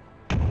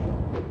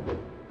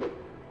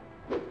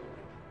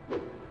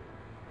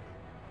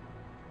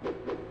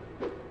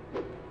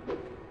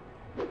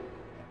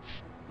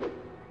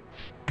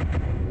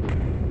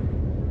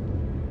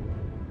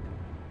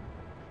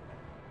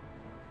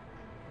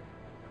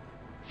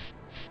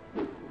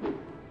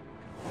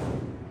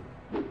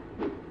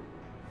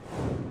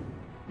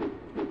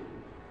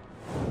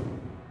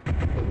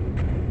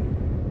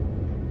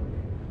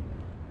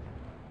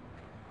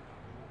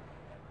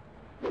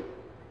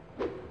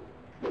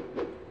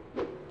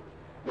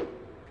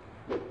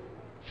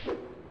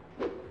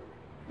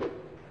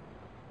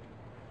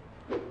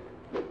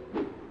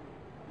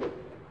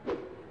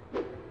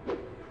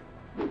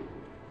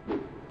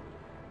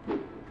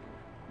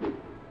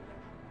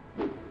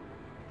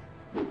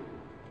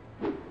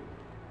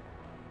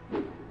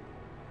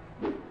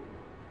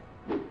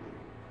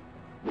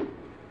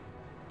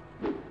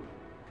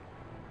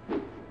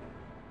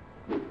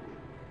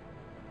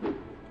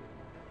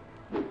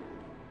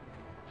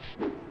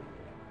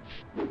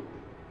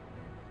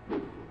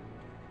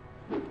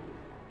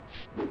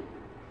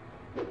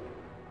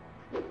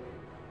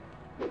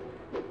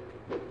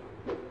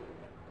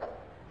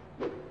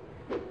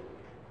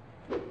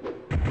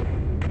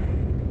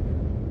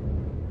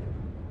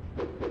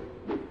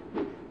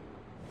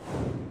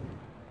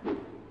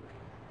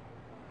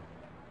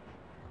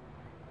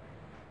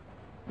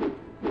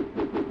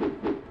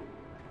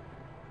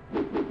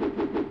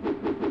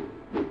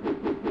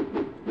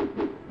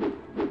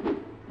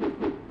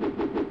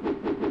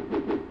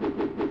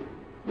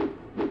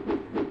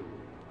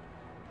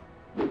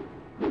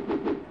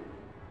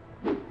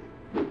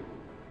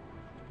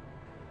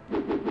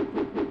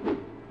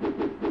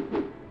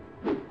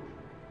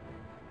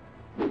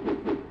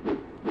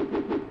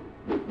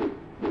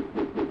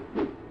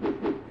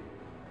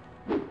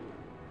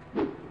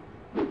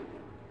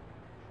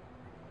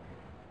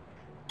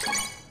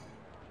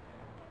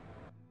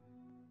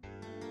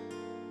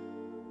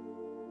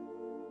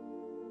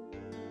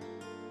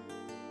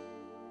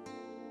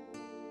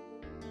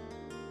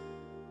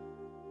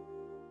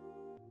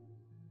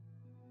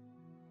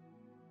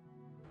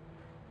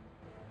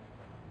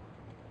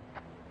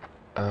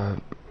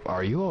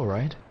 Are you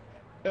alright?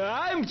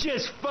 I'm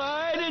just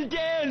fine and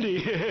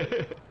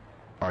dandy.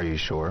 Are you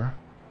sure?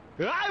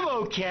 I'm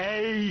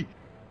okay.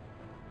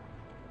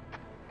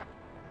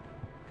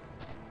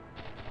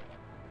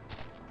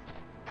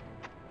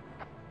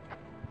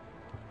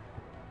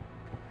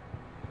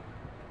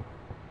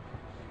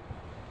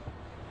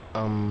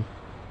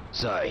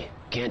 Sorry,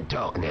 can't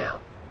talk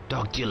now.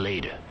 Talk to you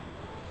later.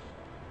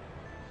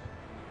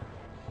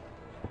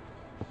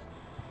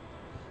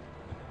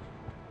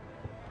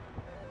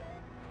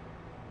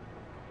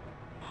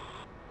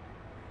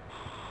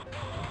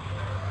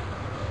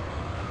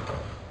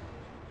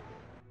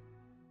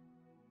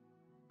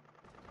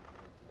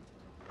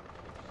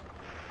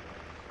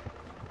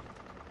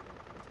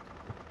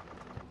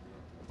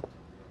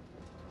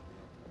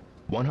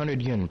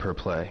 $100 per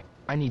play.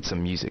 I need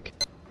some music.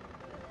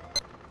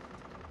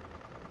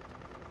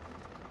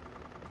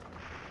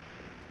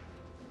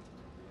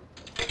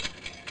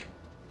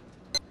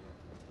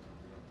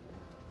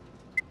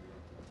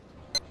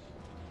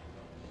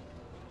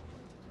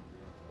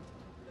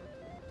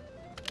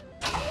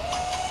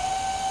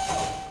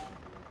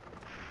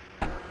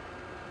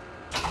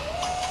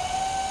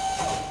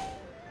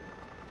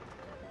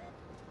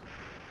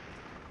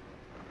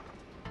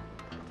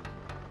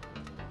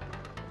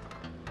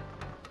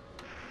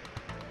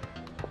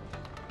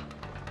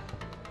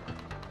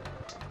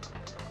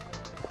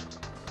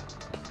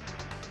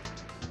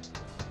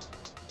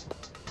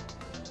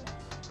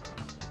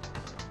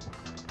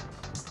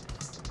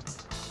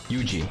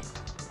 Yuji,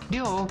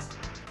 Yo.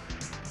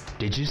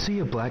 did you see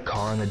a black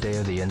car on the day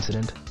of the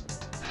incident?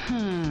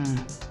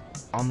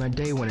 On the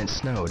day when it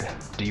snowed,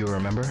 do you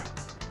remember?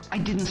 I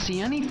didn't see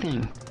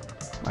anything.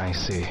 I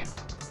see.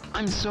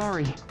 I'm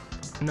sorry.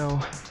 No,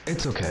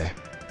 it's okay.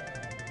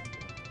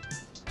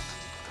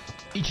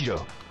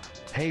 Ichiro,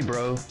 Hey,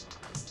 bro.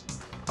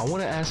 I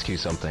want to ask you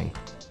something.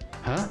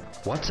 Huh?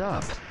 What's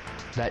up?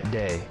 That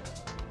day,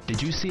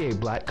 did you see a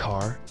black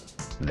car?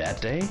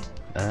 That day?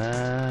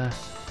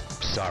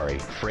 Sorry,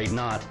 afraid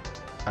not.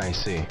 I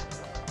see.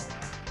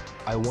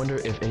 I wonder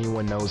if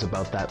anyone knows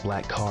about that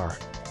black car.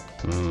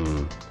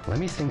 Let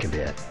me think a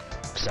bit.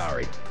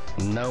 Sorry,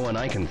 no one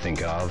I can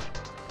think of.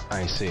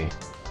 I see.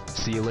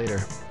 See you later.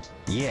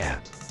 Yeah.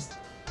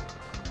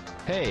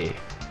 Hey.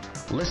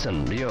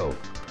 Listen, Ryo.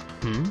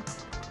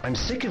 I'm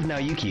sick of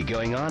Naoyuki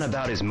going on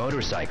about his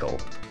motorcycle.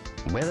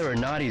 Whether or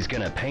not he's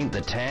gonna paint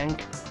the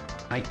tank,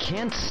 I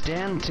can't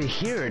stand to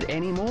hear it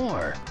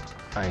anymore.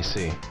 I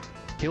see.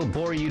 He'll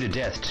bore you to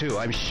death too,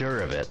 I'm sure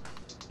of it.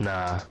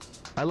 Nah,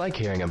 I like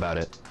hearing about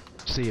it.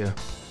 See ya.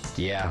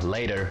 Yeah,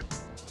 later.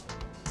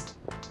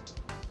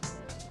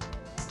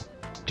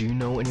 Do you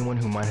know anyone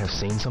who might have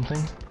seen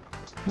something?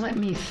 Let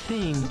me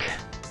think.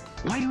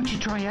 Why don't you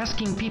try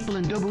asking people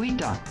in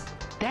Dobuita?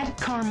 That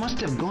car must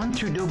have gone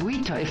through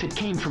Dobuita if it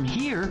came from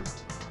here.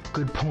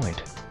 Good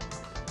point.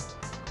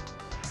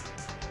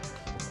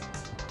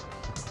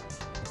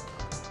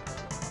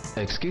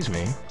 Excuse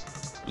me.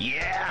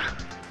 Yeah?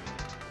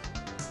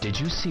 Did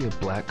you see a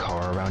black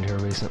car around here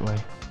recently?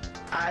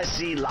 I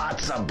see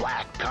lots of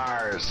black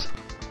cars.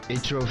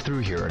 It drove through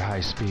here at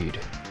high speed.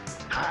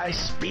 High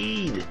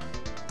speed?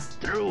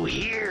 Through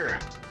here?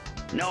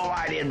 No,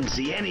 I didn't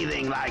see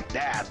anything like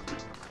that.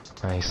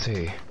 I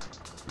see.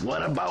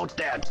 What about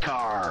that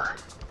car?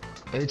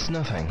 It's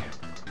nothing.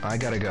 I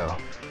gotta go.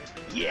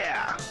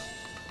 Yeah.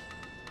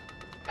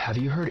 Have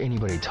you heard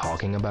anybody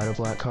talking about a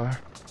black car?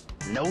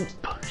 Nope,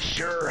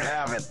 sure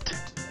haven't.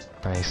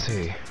 I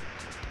see.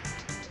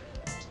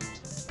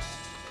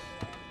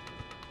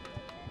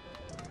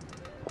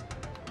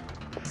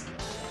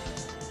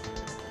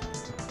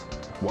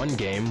 One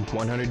game,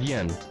 100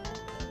 yen.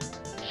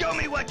 Show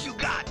me what you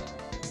got.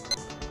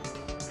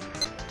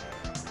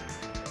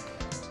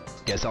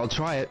 Guess I'll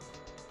try it.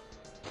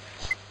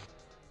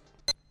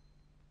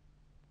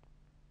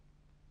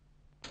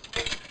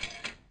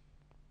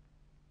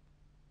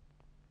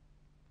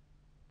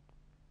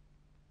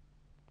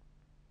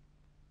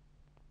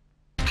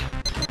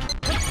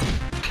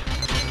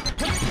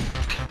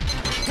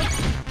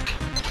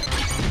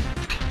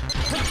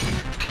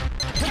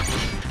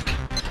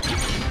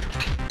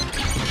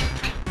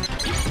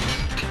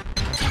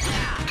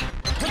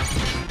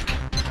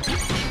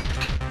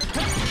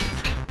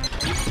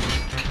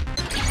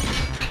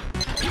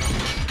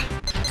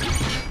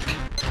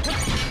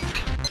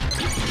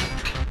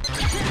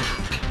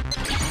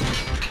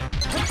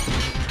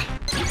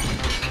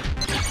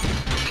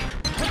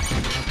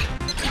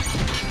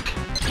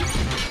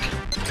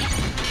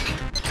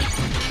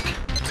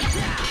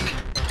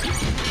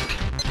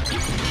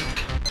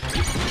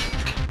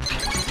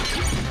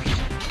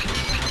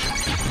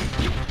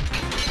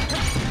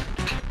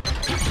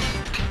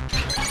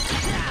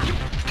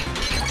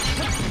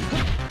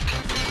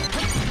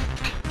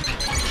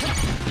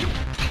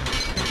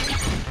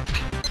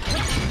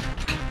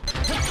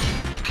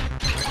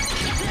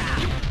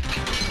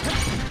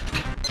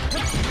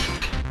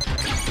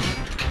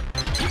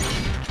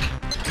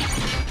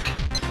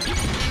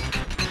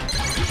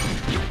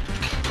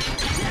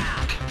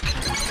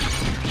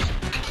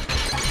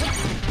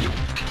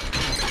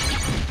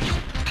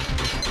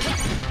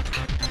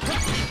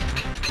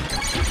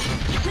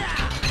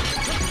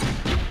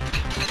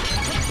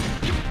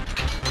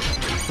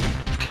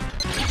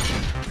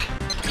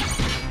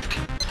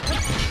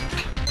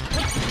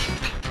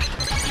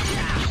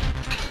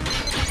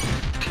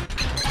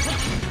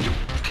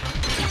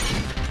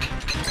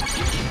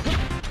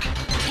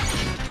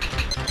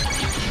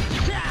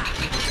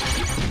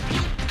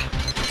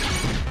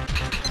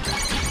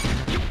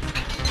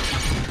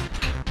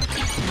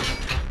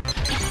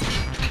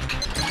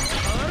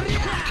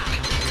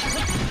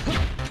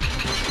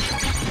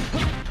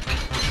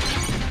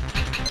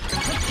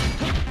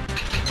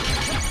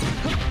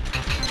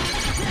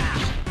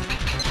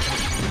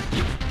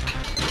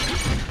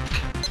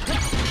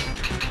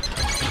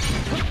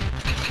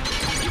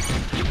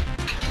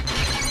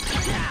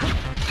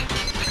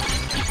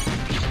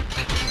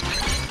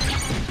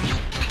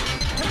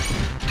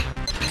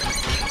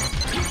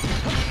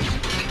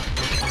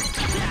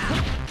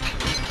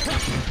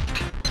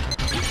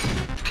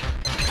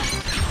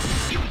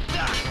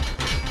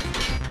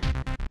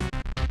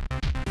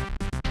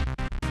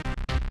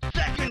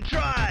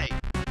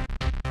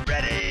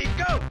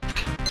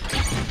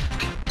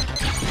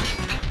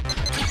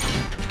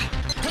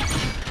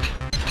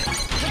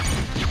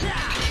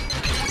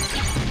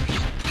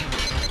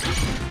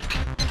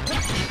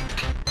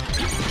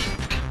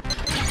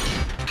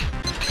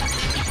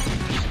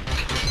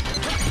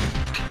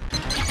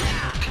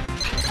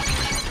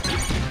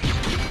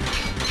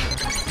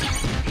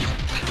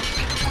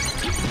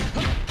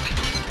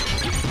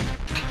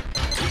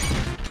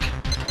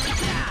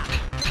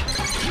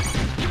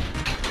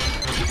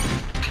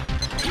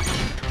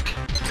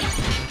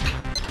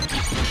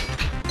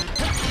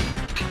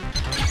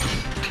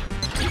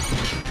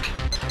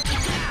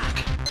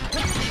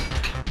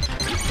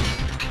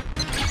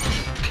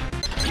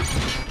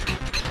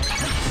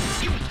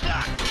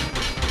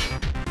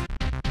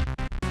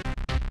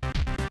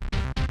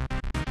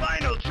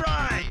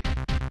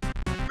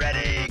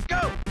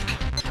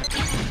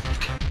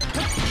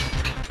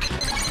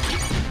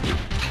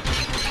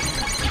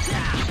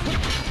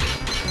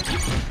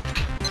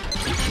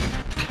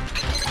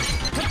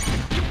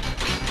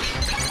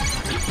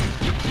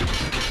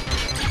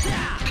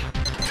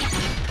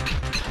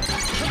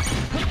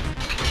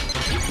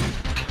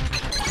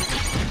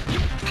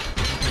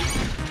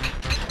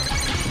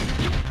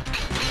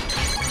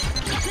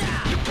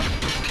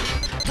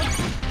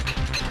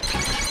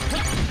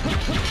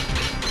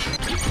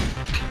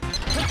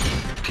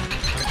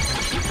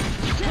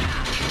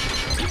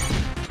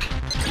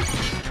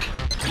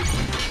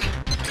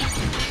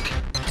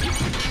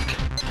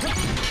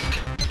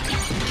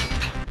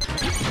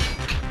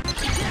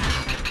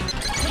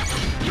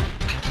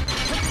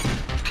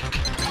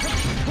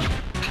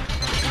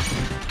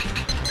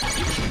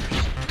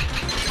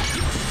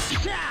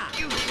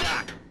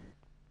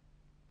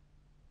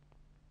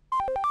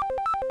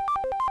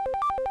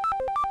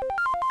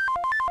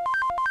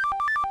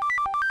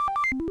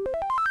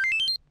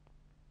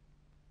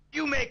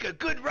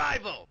 good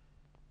rival.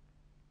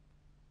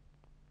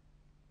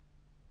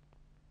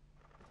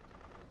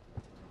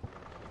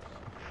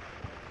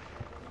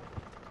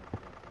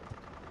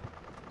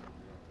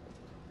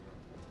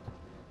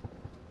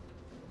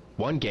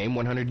 One game,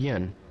 100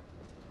 yen.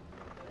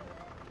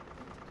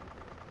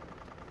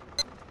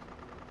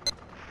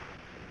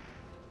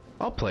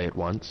 I'll play it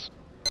once.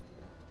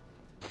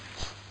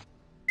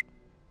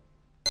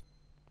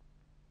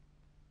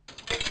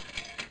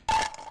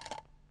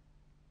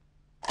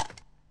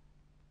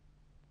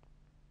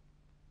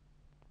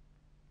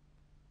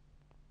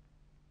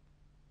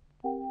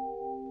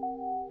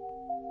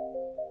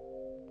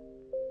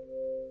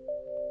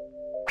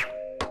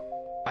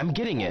 I'm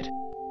getting it.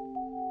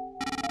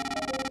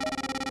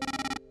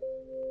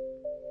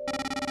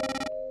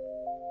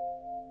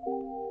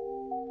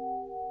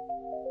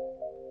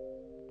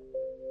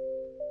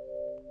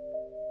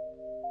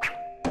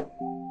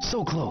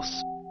 So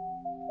close.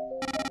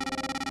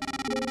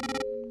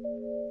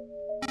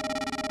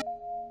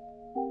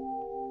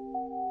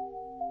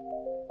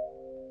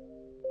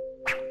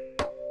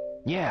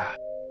 Yeah.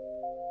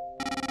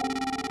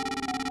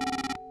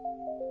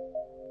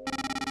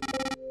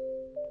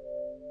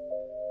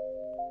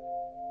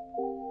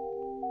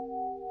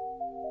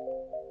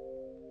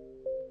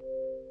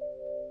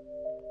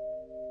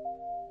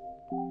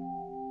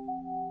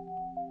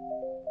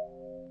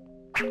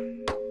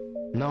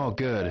 No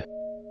good.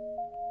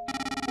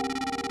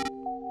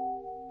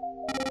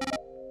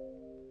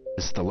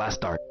 This is the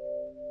last dart.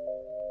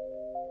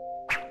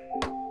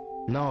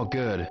 No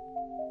good.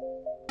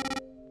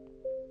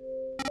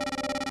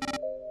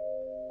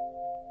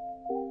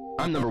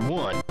 I'm number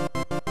one.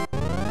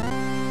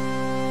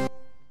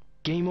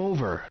 Game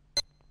over.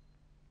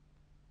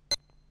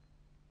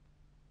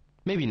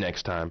 Maybe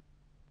next time.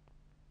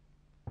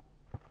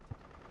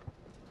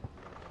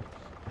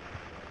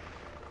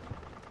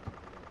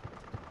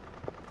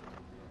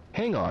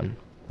 Hang on.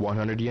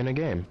 100 yen a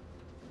game.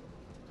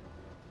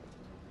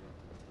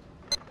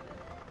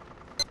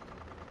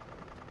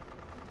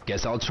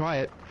 Guess I'll try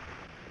it.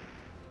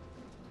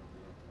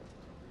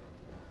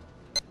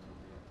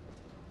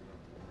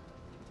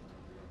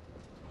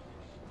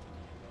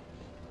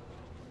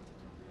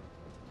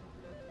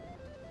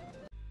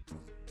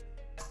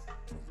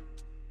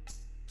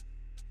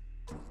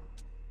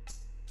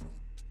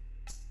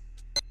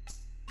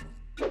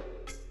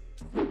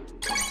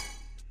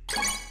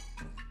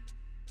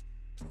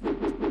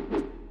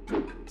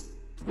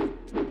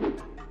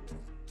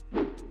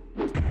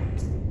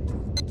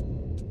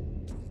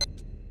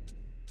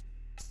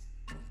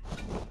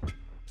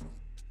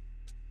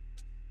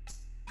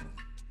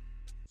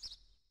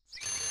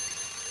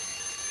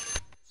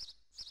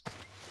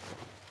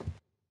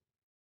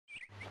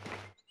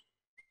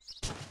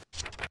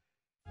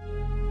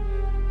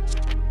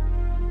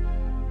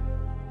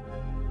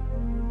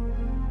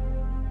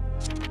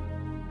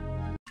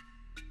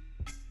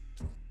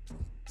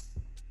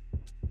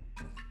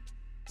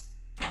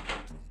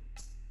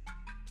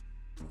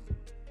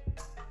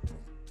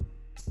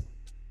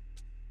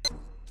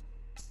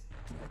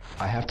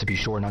 I have to be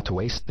sure not to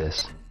waste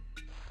this.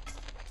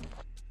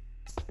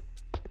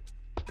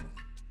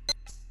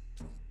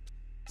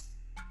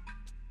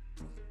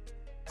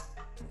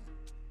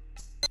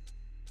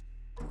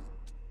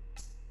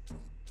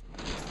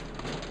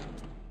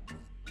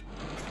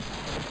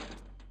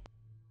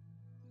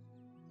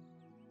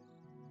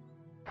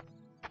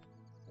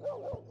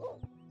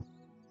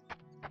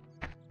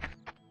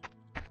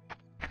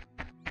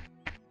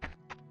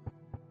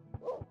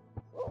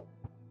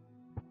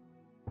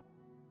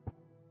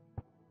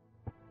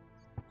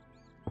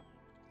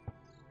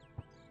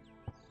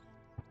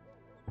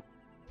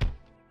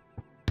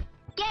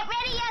 Get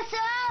ready,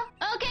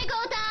 Yasuo! Okay,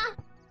 Gota!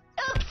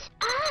 Oops!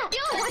 Ah!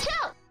 Yo, watch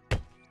out!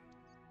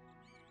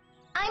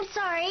 I'm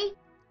sorry.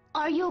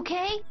 Are you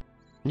okay?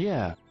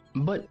 Yeah,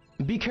 but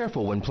be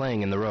careful when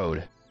playing in the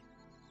road.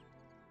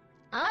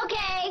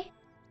 Okay.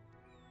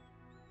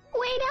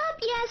 Wait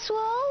up,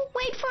 Yasuo!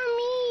 Wait for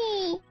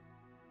me!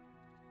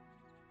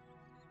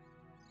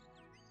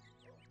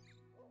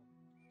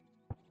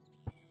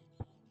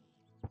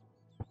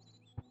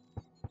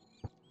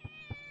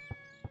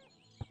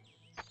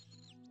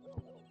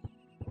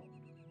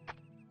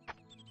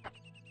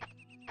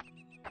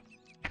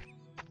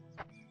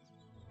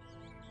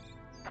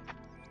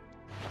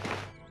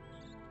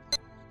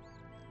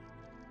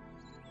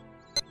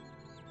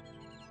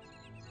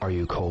 Are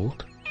you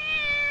cold?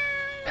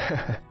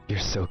 You're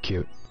so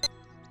cute.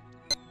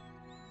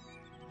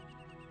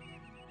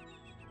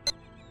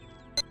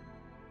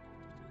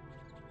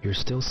 You're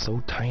still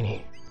so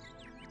tiny.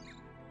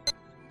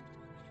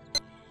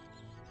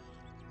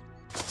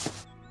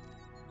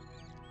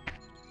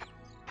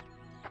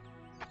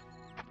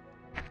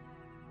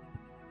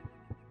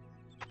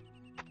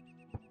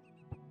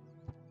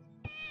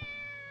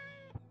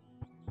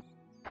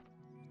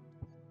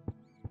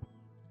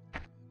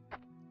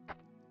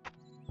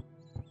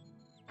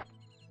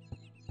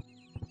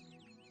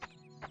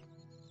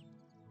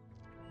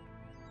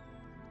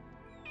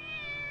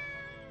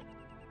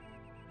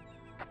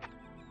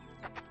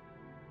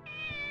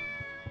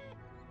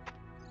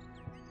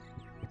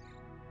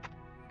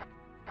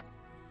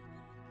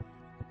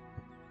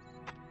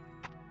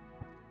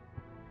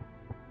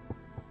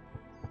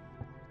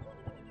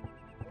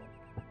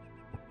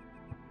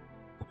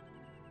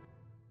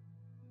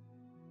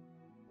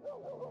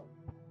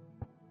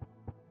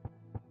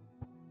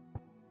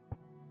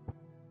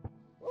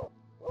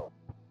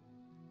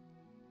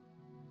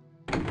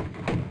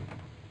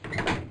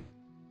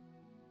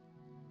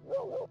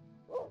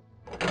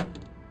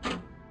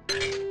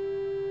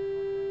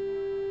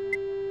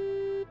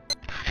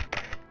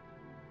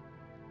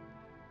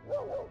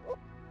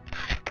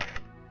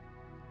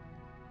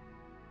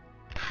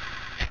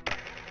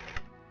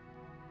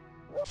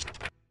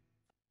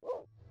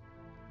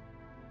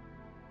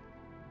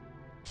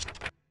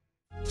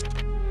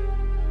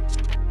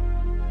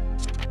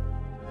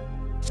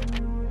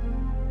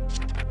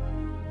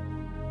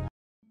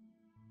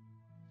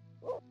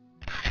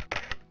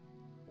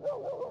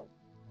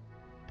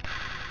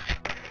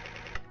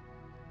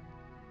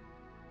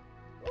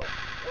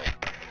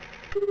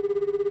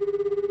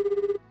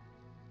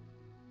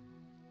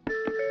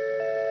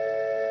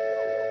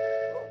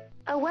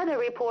 weather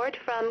report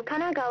from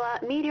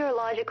Kanagawa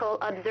Meteorological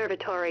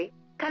Observatory,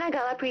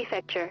 Kanagawa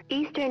Prefecture,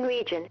 Eastern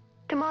Region.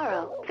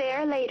 Tomorrow,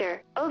 fair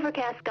later,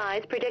 overcast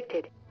skies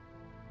predicted.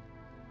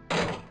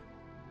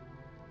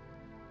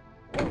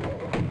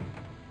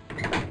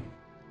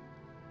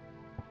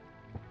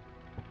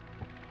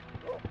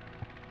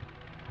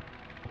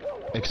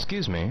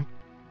 Excuse me?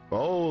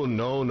 Oh,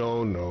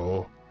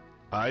 no.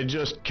 I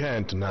just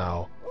can't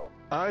now.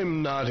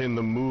 I'm not in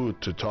the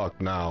mood to talk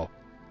now.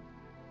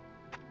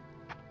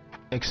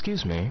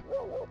 Excuse me?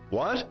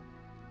 What?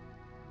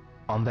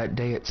 On that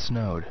day it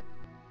snowed,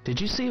 did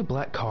you see a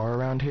black car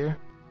around here?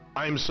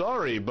 I'm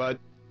sorry, but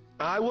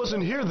I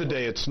wasn't here the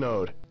day it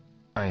snowed.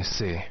 I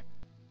see.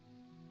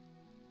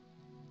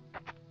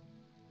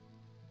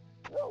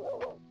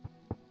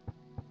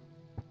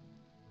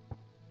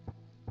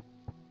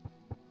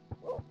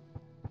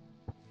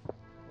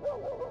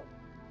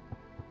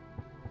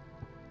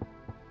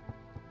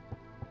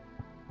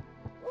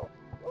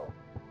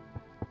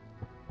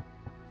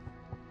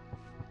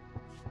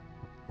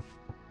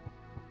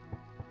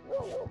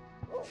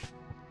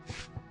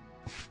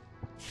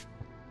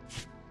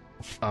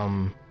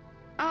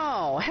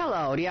 Oh,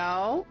 hello,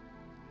 Ryo.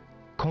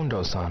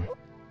 Kondo-san,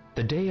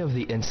 the day of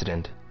the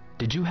incident,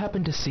 did you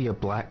happen to see a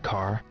black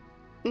car?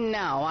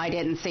 No, I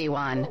didn't see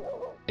one.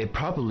 It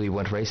probably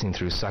went racing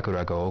through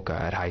Sakuragaoka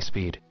at high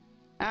speed.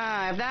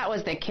 If that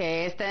was the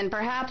case, then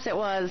perhaps it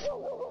was...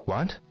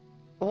 What?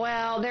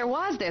 Well, there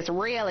was this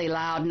really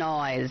loud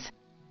noise.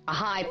 A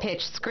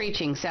high-pitched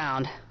screeching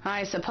sound.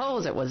 I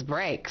suppose it was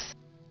brakes.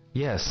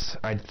 Yes,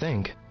 I'd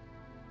think.